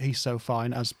to He's So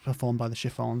Fine as performed by the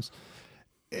Chiffons,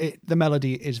 the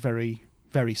melody is very,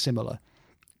 very similar.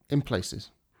 In places.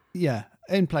 Yeah,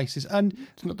 in places. And,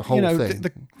 It's not the whole thing.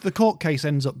 The court case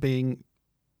ends up being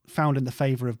found in the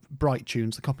favour of Bright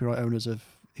Tunes, the copyright owners of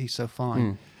He's So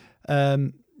Fine.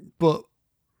 But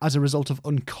as a result of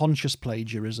unconscious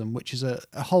plagiarism, which is a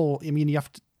whole, I mean,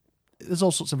 there's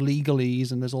all sorts of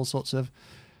legalese and there's all sorts of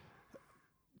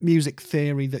music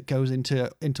theory that goes into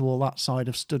all that side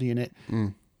of studying it.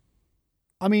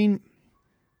 I mean,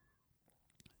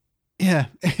 yeah,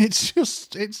 it's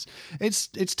just,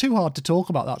 it's too hard to talk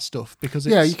about that stuff because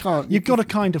you can't. You've got to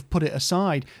kind of put it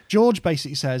aside. George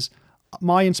basically says,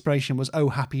 my inspiration was Oh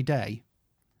Happy Day.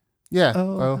 Yeah.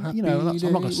 Happy I'm not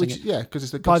going to sing it. Yeah, because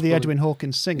it's the by the gospel. Edwin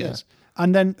Hawkins Singers.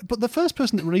 And then, but the first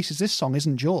person that releases this song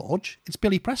isn't George, it's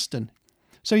Billy Preston.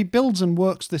 So he builds and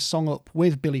works this song up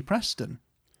with Billy Preston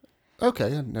Okay. I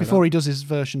didn't know before he does his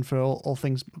version for All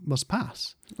Things Must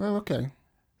Pass. that. Oh, okay.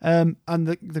 And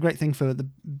the great thing for the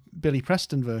Billy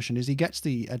Preston version is he gets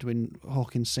the Edwin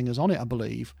Hawkins Singers on it, I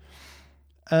believe.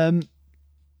 So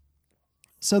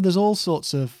there's all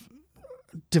sorts of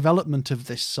development of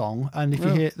this song, and if you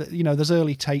hear that, there's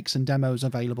early takes and demos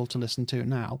available to listen to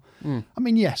now. I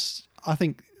mean, yes, I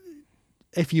think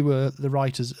if you were the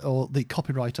writers or the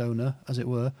copyright owner, as it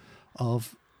were,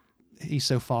 of He's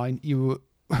So Fine, you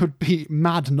would be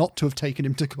mad not to have taken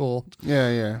him to court.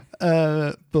 Yeah.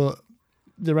 But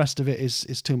the rest of it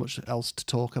is too much else to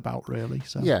talk about, really.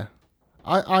 So Yeah.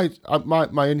 My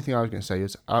only thing I was going to say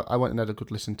is I went and had a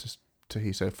good listen to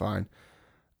He's So Fine,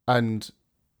 and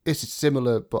it's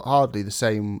similar but hardly the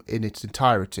same in its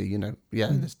entirety.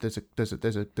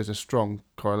 There's a strong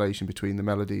correlation between the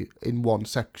melody in one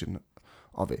section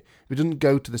of it. It doesn't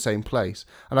go to the same place,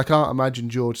 and I can't imagine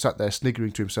George sat there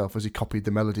sniggering to himself as he copied the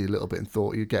melody a little bit and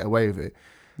thought he'd get away with it.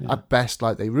 At best,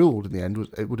 like they ruled in the end,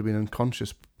 it would have been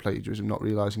unconscious plagiarism, not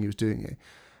realising he was doing it.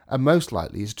 And most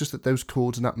likely, it's just that those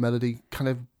chords and that melody kind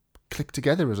of click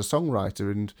together as a songwriter,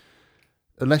 and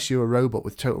unless you're a robot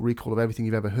with total recall of everything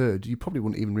you've ever heard, you probably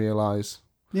wouldn't even realise.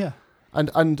 Yeah.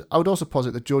 And I would also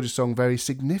posit that George's song varies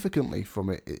significantly from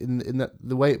it in that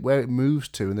the way where it moves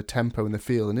to and the tempo and the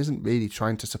feel, and isn't really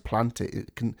trying to supplant it.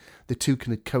 The two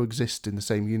can coexist in the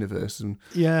same universe. And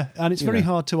it's very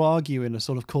hard to argue in a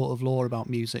sort of court of law about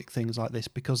music, things like this,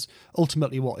 because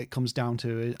ultimately what it comes down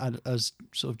to, as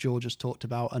sort of George has talked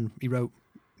about, and he wrote,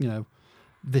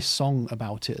 this song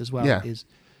about it as well, is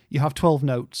you have 12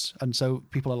 notes, and so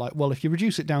people are like, well, if you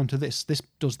reduce it down to this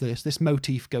does this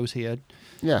motif goes here,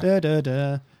 da da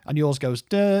da, and yours goes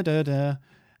da da da,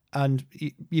 and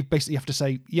you basically have to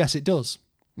say, yes, it does.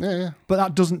 Yeah. But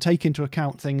that doesn't take into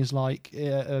account things like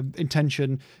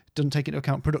intention, doesn't take into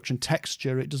account production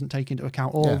texture, it doesn't take into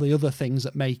account all the other things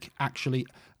that make actually,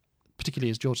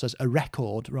 particularly as George says, a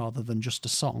record rather than just a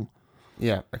song.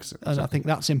 Yeah, exactly. And I think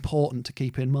that's important to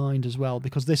keep in mind as well,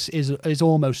 because this is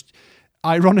almost,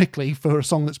 ironically, for a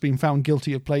song that's been found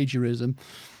guilty of plagiarism,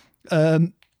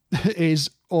 is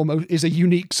a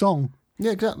unique song.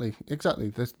 Yeah, exactly.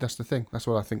 That's the thing. That's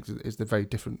what I think is the very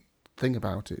different thing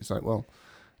about it. It's like, well,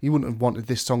 you wouldn't have wanted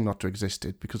this song not to have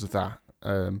existed because of that.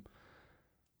 And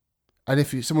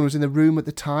if someone was in the room at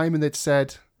the time and they'd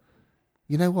said,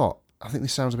 you know what, I think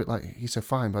this sounds a bit like He's So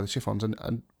Fine by the Chiffons,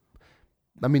 and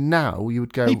I mean, now you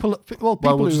would go,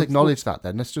 we'll just acknowledge that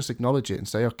then. Let's just acknowledge it and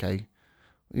say, okay,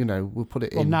 we'll put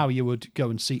it in. Well, now you would go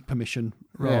and seek permission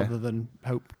rather than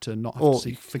hope to not have to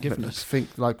seek forgiveness.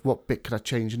 Think, like, what bit could I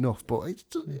change enough? But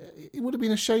it would have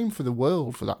been a shame for the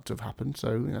world for that to have happened,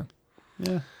 so,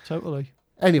 Yeah, totally.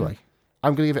 Anyway,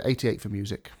 I'm going to give it 88 for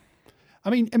music. I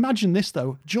mean, imagine this,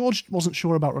 though. George wasn't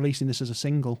sure about releasing this as a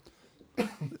single.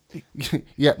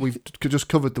 Yeah, we've just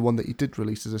covered the one that he did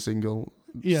release as a single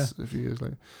a few years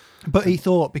later. But he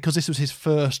thought, because this was his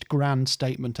first grand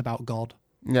statement about God.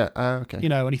 Yeah, okay.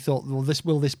 And he thought, well,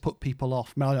 will this put people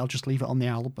off? Well, I'll just leave it on the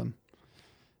album.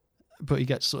 But he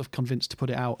gets sort of convinced to put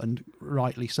it out, and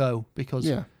rightly so, because,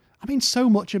 I mean, so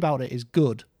much about it is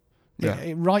good. Yeah.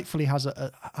 It rightfully has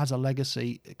a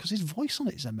legacy, because his voice on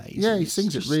it is amazing. Yeah, he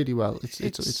sings it really well.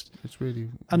 It's really...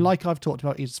 And like I've talked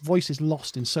about, his voice is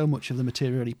lost in so much of the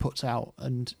material he puts out,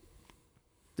 and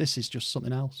this is just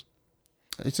something else.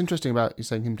 It's interesting about you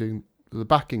saying him doing the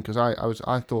backing, because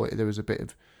I thought there was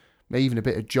maybe even a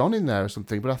bit of John in there or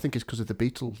something, but I think it's because of the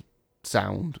Beatles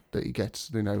sound that he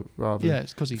gets, rather than... Yeah,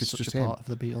 it's because he's such a part of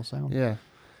the Beatles sound. Yeah.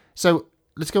 So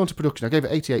let's go on to production. I gave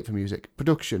it 88 for music.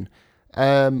 Production.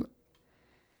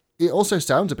 It also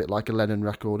sounds a bit like a Lennon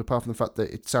record, apart from the fact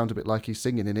that it sounds a bit like he's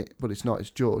singing in it, but it's not. It's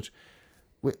George.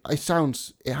 It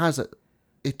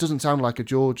doesn't sound like a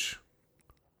George,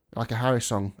 like a Harris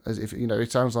song, as if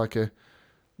it sounds like a.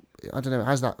 I don't know. It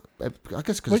has that. I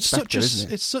guess because it's Spector,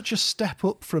 isn't it? It's such a step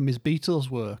up from his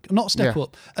Beatles work. Not step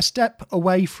up, a step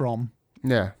away from.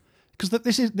 Yeah. Because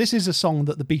this is a song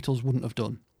that the Beatles wouldn't have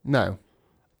done. No.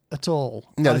 At all.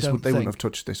 No, they wouldn't have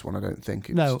touched this one. I don't think.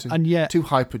 And yet too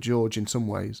hyper George in some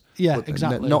ways. Yeah, but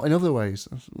exactly. Not in other ways.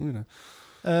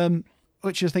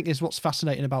 Which I think is what's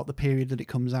fascinating about the period that it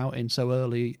comes out in so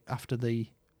early after the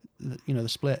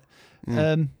split.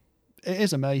 It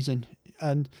is amazing,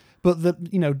 but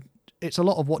it's a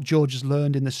lot of what George has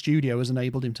learned in the studio has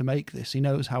enabled him to make this. He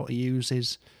knows how to use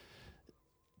his,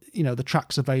 the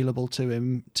tracks available to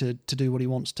him to do what he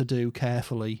wants to do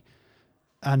carefully,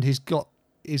 and he's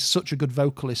such a good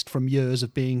vocalist from years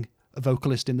of being a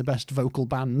vocalist in the best vocal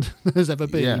band there's ever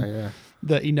been,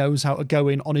 that he knows how to go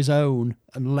in on his own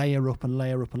and layer up and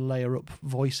layer up and layer up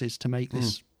voices to make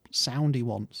this sound he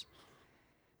wants.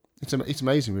 It's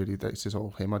amazing, really, that it's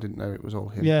all him. I didn't know it was all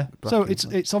him. Yeah, so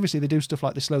it's obviously they do stuff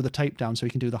like they slow the tape down so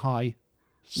he can do the high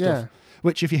stuff,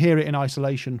 which if you hear it in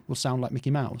isolation will sound like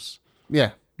Mickey Mouse.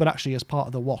 Yeah. But actually as part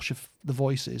of the wash of the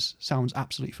voices sounds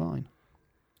absolutely fine.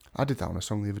 I did that on a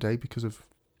song the other day because of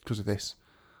this.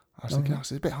 I was thinking,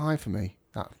 it's a bit high for me,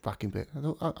 that backing bit.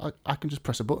 I can just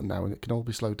press a button now and it can all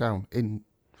be slowed down and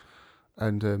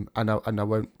I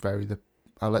won't vary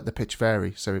I'll let the pitch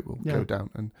vary so it will go down.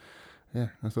 And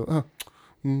I thought,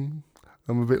 I'm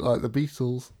a bit like the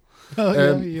Beatles.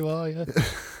 You are, yeah.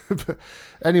 But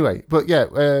anyway,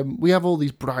 we have all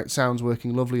these bright sounds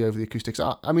working lovely over the acoustics.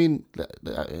 I mean,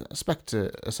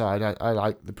 Spector aside, I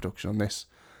like the production on this.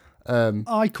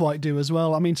 I quite do as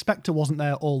well. I mean, Spector wasn't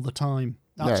there all the time.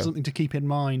 That's something to keep in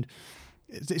mind.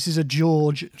 This is a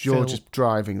George is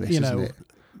driving this, isn't it?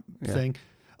 Thing.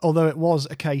 Although it was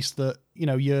a case that,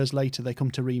 years later they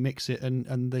come to remix it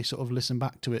and they sort of listen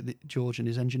back to it, George and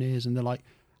his engineers, and they're like,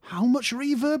 how much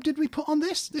reverb did we put on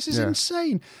this? This is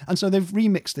insane. And so they've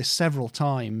remixed this several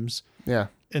times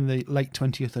in the late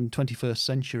 20th and 21st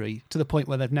century, to the point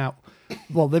where they've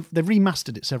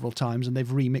remastered it several times and they've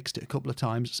remixed it a couple of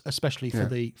times, especially for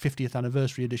the 50th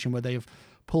anniversary edition, where they have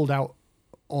pulled out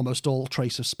almost all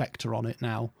trace of Spector on it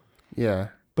now. Yeah.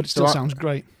 But it still sounds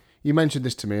great. You mentioned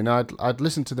this to me, and I'd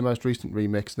listened to the most recent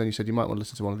remix, and then you said you might want to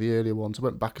listen to one of the earlier ones. I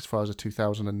went back as far as a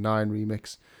 2009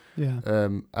 remix. Yeah.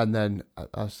 And then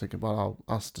I was thinking, well,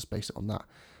 I'll just base it on that.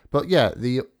 But yeah,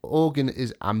 the organ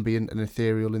is ambient and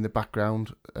ethereal in the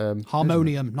background.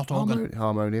 Harmonium, not organ.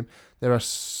 Harmonium. There are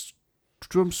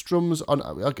strums on,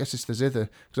 I guess it's the zither,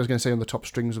 because I was going to say on the top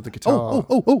strings of the guitar.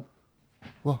 Oh.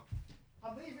 What?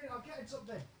 I'm getting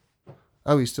something.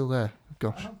 Oh, he's still there.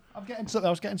 Gosh. I'm getting something. I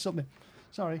was getting something.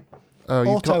 Sorry. Oh,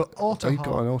 you've got an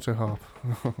auto harp.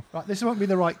 Right, this won't be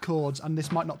the right chords, and this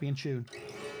might not be in tune.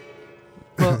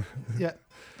 But yeah,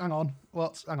 hang on.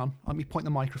 Hang on. Let me point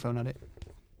the microphone at it.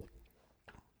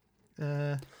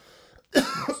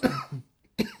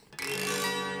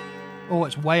 Oh,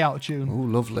 it's way out of tune. Oh,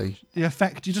 lovely. The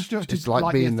effect, you just have to it's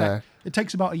like being the there. It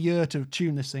takes about a year to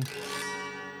tune this thing.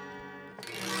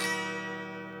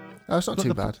 Oh, it's not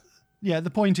too bad. Yeah,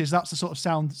 the point is that's the sort of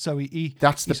sound. So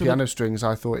that's the piano strings.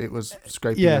 I thought it was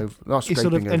scraping over. Not scraping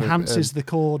over. He sort of enhances the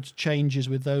chord changes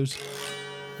with those.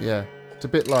 Yeah, it's a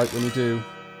bit like when you do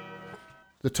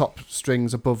the top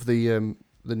strings above the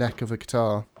neck of a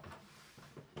guitar.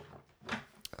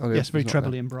 Oh, yes, very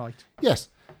trebly and bright. Yes,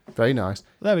 very nice.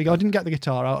 There we go. I didn't get the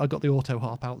guitar out. I got the auto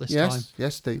harp out this time.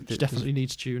 Yes, which definitely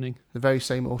needs tuning. The very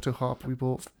same auto harp we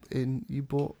bought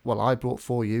I bought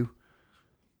for you,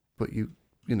 but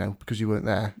because you weren't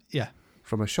there. Yeah.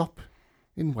 From a shop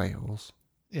in Wales.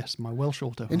 Yes, my Welsh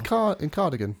auto harp. In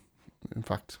Cardigan. In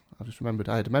fact, I just remembered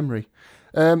I had a memory.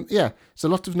 So a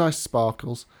lot of nice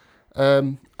sparkles.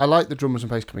 I like the drummers and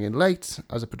bass coming in late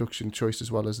as a production choice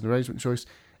as well as an arrangement choice.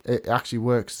 It actually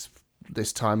works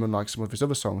this time, unlike some of his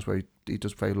other songs where he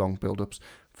does very long build-ups.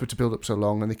 For it to build up so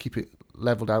long, and they keep it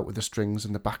levelled out with the strings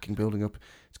and the backing building up.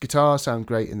 His guitars sound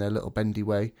great in their little bendy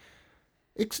way.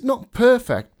 It's not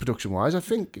perfect production-wise. I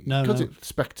think because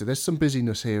it's Spector, there's some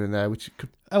busyness here and there which could.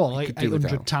 Like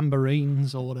 800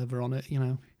 tambourines or whatever on it,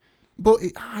 But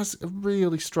it has a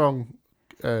really strong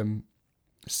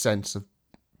sense of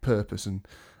purpose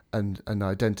and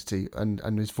identity,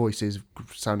 and his voice is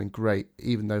sounding great,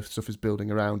 even though stuff is building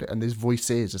around it, and his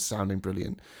voices are sounding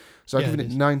brilliant. So I've given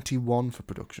it 91 for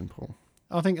production, Paul.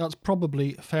 I think that's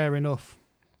probably fair enough.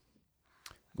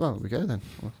 Well, there we go then.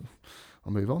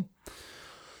 I'll move on.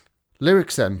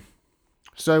 Lyrics then.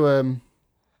 So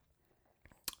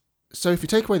if you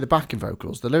take away the backing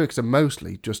vocals, the lyrics are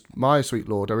mostly just, my sweet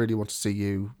Lord, I really want to see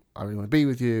you, I really want to be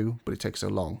with you, but it takes so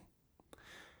long.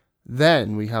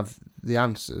 Then we have the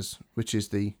answers, which is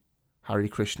the Hare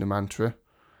Krishna mantra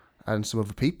and some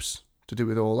other peeps to do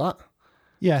with all that.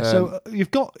 Yeah, so he's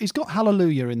got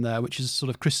hallelujah in there, which is a sort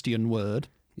of Christian word.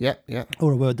 Yeah.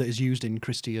 Or a word that is used in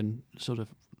Christian sort of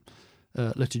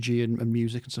liturgy and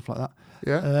music and stuff like that.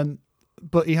 Yeah.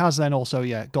 But he has then also,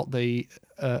 got the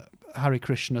Hare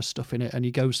Krishna stuff in it, and he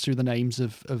goes through the names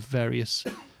of various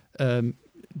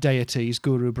deities,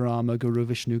 Guru Brahma, Guru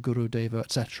Vishnu, Guru Deva,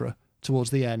 etc.,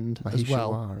 towards the end as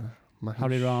well.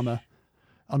 Hare Rama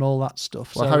and all that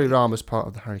stuff. Well, so, Hare Rama's part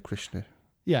of the Hare Krishna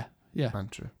yeah.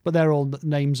 mantra. But they're all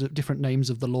different names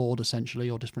of the Lord,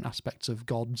 essentially, or different aspects of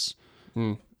gods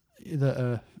that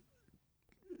are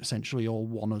essentially all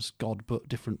one as God, but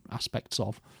different aspects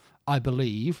of, I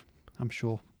believe. I'm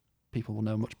sure people will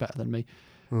know much better than me.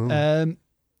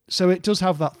 So it does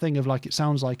have that thing of like, it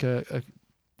sounds like a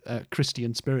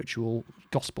Christian spiritual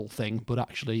gospel thing, but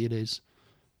actually it is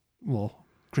more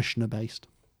Krishna based.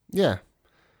 Yeah.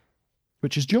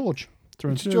 Which is George.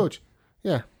 Which is George.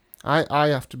 Yeah. I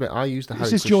have to admit, I use the Hare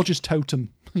Krishna. This is George's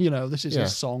totem. This is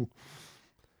his song.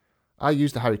 I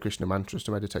use the Hare Krishna mantras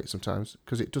to meditate sometimes,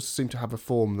 because it does seem to have a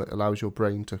form that allows your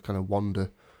brain to kind of wander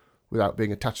without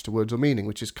being attached to words or meaning,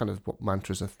 which is kind of what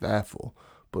mantras are there for.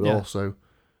 But also,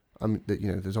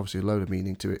 there's obviously a load of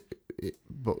meaning to it,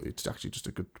 but it's actually just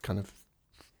a good kind of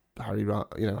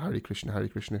Hare Krishna, Hare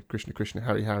Krishna, Krishna Krishna,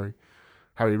 Hare Hare,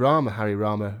 Hare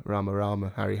Rama, Rama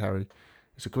Rama, Hare Hare.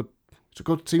 It's a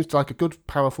good, seems like a good,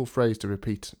 powerful phrase to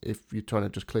repeat if you're trying to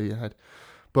just clear your head.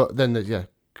 But then there's,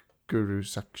 Guru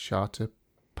Sakshata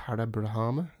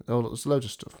Parabrahma. Oh, there's loads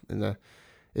of stuff in there.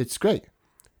 It's great.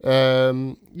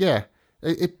 It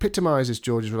epitomises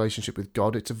George's relationship with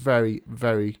God. It's a very,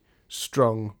 very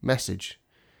strong message.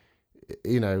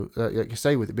 Like you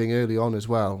say, with it being early on as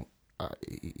well,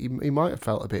 he might have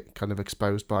felt a bit kind of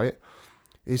exposed by it.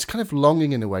 He's kind of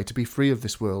longing in a way to be free of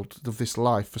this world, of this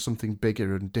life, for something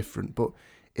bigger and different, but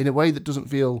in a way that doesn't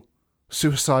feel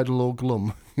suicidal or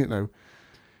glum,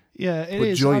 Yeah, it but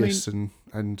is. joyous and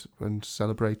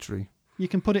celebratory. You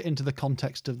can put it into the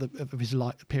context of his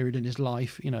period in his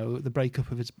life. The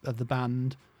breakup of the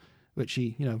band, which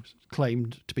he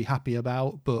claimed to be happy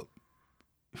about, but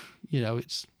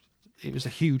it was a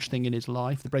huge thing in his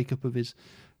life. The breakup of his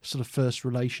sort of first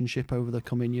relationship over the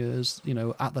coming years,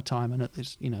 at the time and at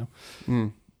this,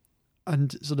 and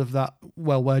sort of that.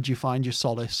 Well, where do you find your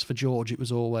solace? For George, it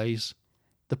was always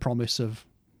the promise of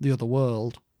the other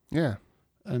world. Yeah.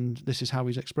 And this is how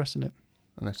he's expressing it.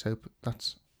 And let's hope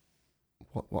that's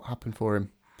what happened for him.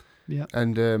 Yeah.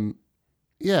 And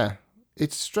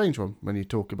it's a strange one when you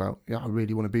talk about, I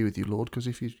really want to be with you, Lord, because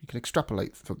if you can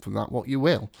extrapolate from that what you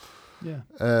will. Yeah.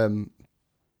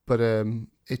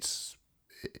 It's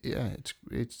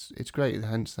great.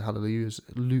 Hence the hallelujahs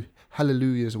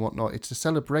and whatnot. It's a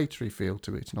celebratory feel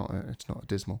to it. It's not a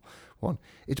dismal one.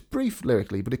 It's brief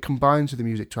lyrically, but it combines with the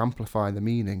music to amplify the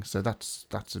meaning. So that's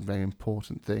a very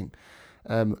important thing.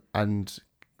 And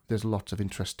there's lots of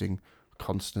interesting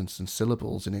consonants and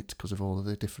syllables in it because of all of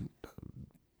the different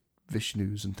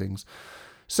Vishnus and things.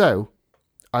 So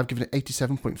I've given it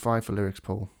 87.5 for lyrics,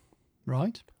 Paul.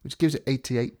 Right. Which gives it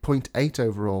 88.8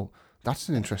 overall. That's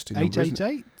an interesting number,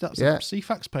 888. That's a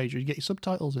CFAX page where you get your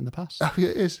subtitles in the past. Oh, yeah,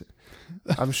 it is.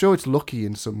 I'm sure it's lucky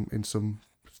in some.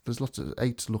 There's lots of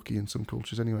 8's lucky in some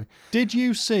cultures anyway. Did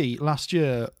you see last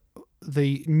year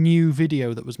the new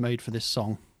video that was made for this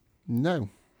song? No.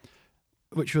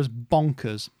 Which was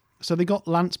bonkers. So they got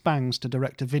Lance Bangs to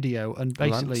direct a video, and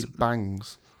basically Lance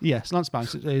Bangs. Yes, Lance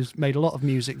Bangs has made a lot of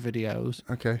music videos.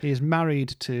 Okay. He is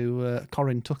married to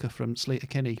Corin Tucker from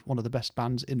Sleater-Kinney, one of the best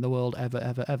bands in the world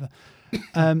ever.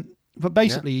 But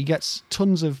basically, he gets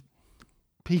tons of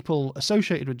people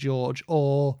associated with George,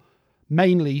 or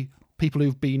mainly people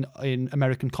who've been in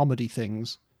American comedy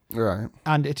things. Right.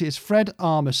 And it is Fred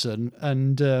Armisen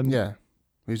and...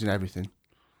 who's in everything.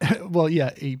 Well,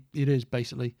 yeah, it is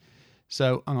basically.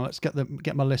 So hang on, let's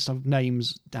get my list of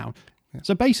names down. Yeah.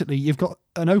 So basically, you've got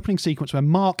an opening sequence where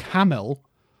Mark Hamill,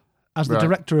 as the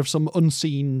director of some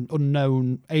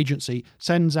unknown agency,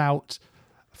 sends out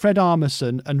Fred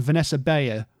Armisen and Vanessa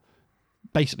Bayer,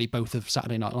 basically both of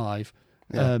Saturday Night Live,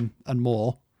 and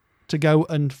more, to go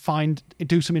and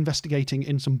do some investigating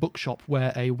in some bookshop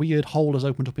where a weird hole has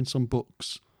opened up in some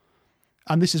books.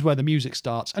 And this is where the music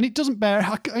starts. And it doesn't bear...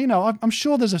 I'm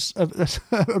sure there's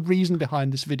a reason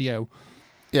behind this video.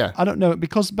 Yeah. I don't know,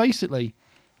 because basically,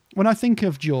 when I think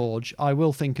of George, I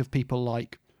will think of people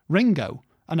like Ringo.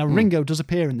 And now Ringo does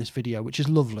appear in this video, which is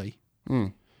lovely.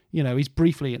 You know, he's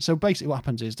briefly. So basically, what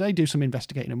happens is they do some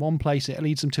investigating in one place. It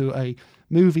leads them to a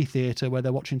movie theatre where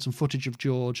they're watching some footage of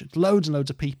George. It's loads and loads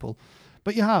of people.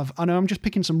 But you have, I know I'm just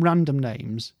picking some random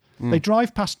names. They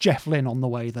drive past Jeff Lynne on the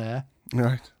way there,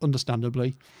 Right.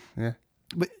 understandably. Yeah.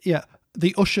 But yeah,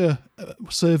 the usher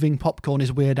serving popcorn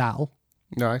is Weird Al,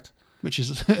 Right. which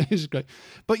is is great.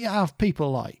 But you have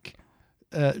people like,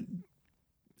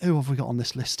 who have we got on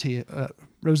this list here?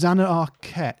 Rosanna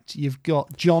Arquette. You've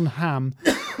got John Hamm.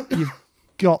 You've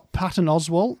got Patton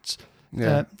Oswalt.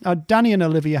 Yeah. Danny and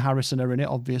Olivia Harrison are in it,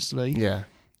 obviously. Yeah.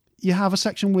 You have a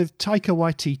section with Taika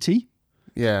Waititi,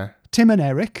 Yeah. Tim and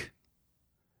Eric,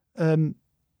 Garfunkel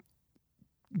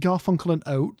and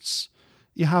Oates.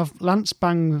 You have Lance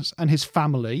Bangs and his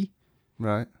family.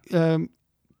 Right.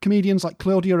 Comedians like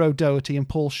Claudia O'Doherty and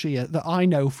Paul Shear that I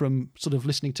know from sort of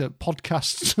listening to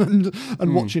podcasts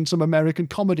and watching some American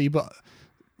comedy, but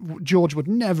George would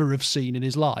never have seen in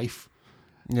his life.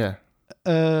 Yeah.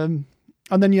 And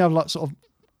then you have like sort of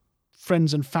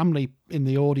friends and family in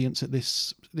the audience at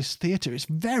this theatre. It's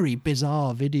very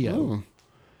bizarre video. Ooh.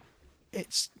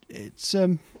 It's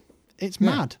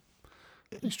mad.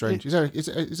 It's strange.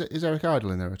 Is Eric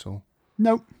Idle in there at all?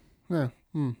 No. No.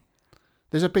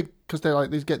 There's a big, because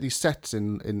they get these sets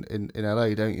in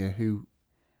LA, don't you? Who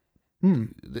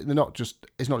they're not just.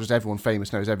 It's not just everyone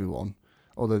famous knows everyone,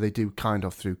 although they do kind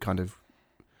of through kind of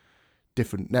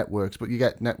different networks. But you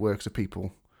get networks of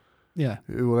people, Yeah.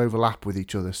 who will overlap with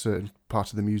each other, certain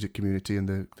parts of the music community and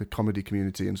the comedy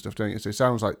community and stuff, don't you? So it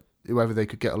sounds like whoever they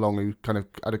could get along who kind of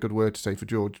had a good word to say for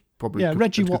George probably. Yeah,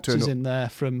 Reggie could Watts turn is up. in there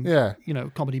from Yeah.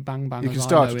 Comedy Bang Bang. You as can I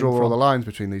start know to him draw all from. the lines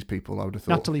between these people, I would have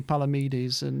thought. Natalie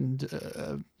Palamides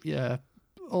and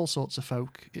all sorts of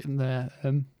folk in there.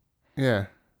 Yeah.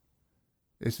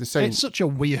 It's the same. It's such a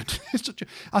weird.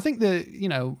 I think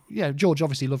George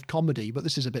obviously loved comedy, but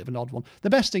this is a bit of an odd one.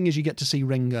 The best thing is you get to see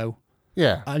Ringo,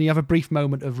 Yeah. and you have a brief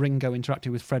moment of Ringo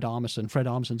interacting with Fred Armisen. Fred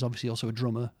Armisen's obviously also a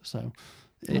drummer, so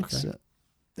it's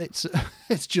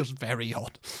it's just very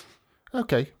odd.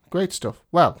 Okay, great stuff.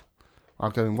 Well,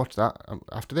 I'll go and watch that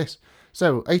after this.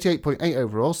 So 88.8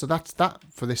 overall. So that's that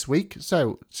for this week.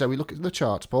 So we look at the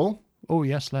charts, Paul. Oh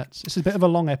yes, let's. It's a bit of a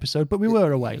long episode, but we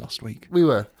were away last week. We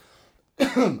were,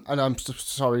 and I'm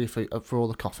sorry for all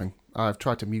the coughing. I've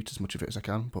tried to mute as much of it as I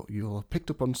can, but you'll have picked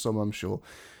up on some, I'm sure.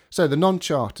 So the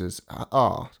non-charters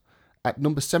are at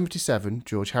number 77,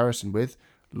 George Harrison with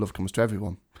 "Love Comes to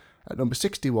Everyone." At number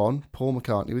 61, Paul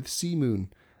McCartney with "Sea Moon."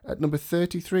 At number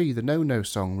 33, the No No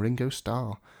song, Ringo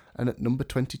Starr. And at number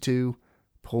 22,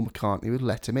 Paul McCartney with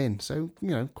 "Let Him In." So,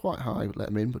 quite high with "Let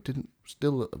Him In," but didn't,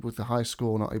 still with the high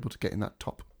score, not able to get in that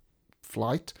top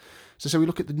flight. So we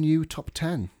look at the new top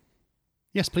 10.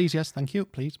 Yes, please. Yes, thank you.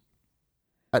 Please.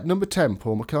 At number 10,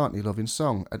 Paul McCartney, "Loving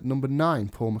Song." At number 9,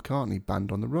 Paul McCartney,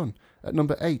 "Band on the Run." At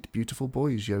number 8, "Beautiful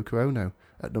Boys," Yoko Ono.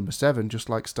 At number 7, "Just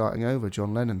Like Starting Over,"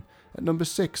 John Lennon. At number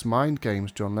 6, "Mind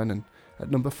Games," John Lennon. At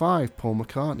number 5, Paul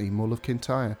McCartney, "Mull of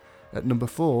Kintyre." At number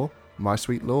 4, "My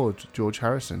Sweet Lord," George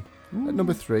Harrison. At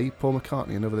number 3, Paul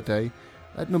McCartney, "Another Day."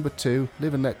 At number 2,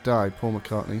 "Live and Let Die," Paul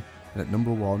McCartney. And at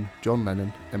number 1, John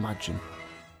Lennon, "Imagine."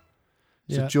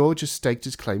 So Yeah. George has staked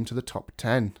his claim to the top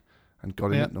 10 and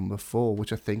got in at number 4,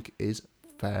 which I think is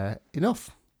fair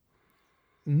enough.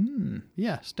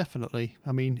 Yes, definitely.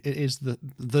 I mean, it is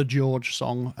the George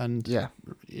song, and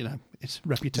its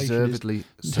reputation Deservedly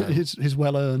so. is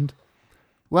well earned.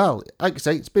 Well, like I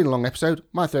say, it's been a long episode.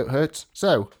 My throat hurts,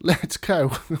 so let's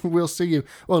go. We'll see you.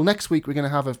 Well, next week we're going to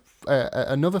have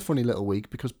another funny little week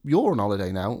because you're on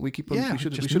holiday now. We should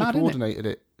have coordinated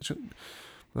it.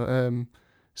 But,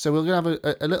 so we're going to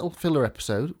have a little filler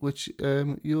episode, which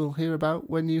you'll hear about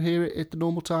when you hear it at the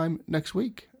normal time next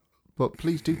week. But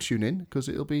please do tune in because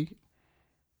it'll be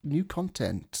new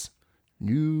content.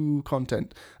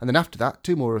 And then after that,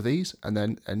 2 more of these, and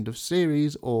then end of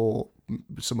series or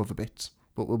some other bits.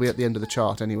 But we'll be at the end of the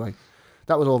chart anyway.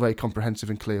 That was all very comprehensive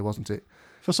and clear, wasn't it?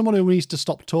 For someone who needs to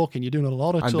stop talking, you're doing a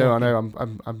lot of talking. I know.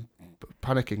 I'm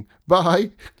panicking.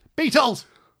 Bye. Beatles!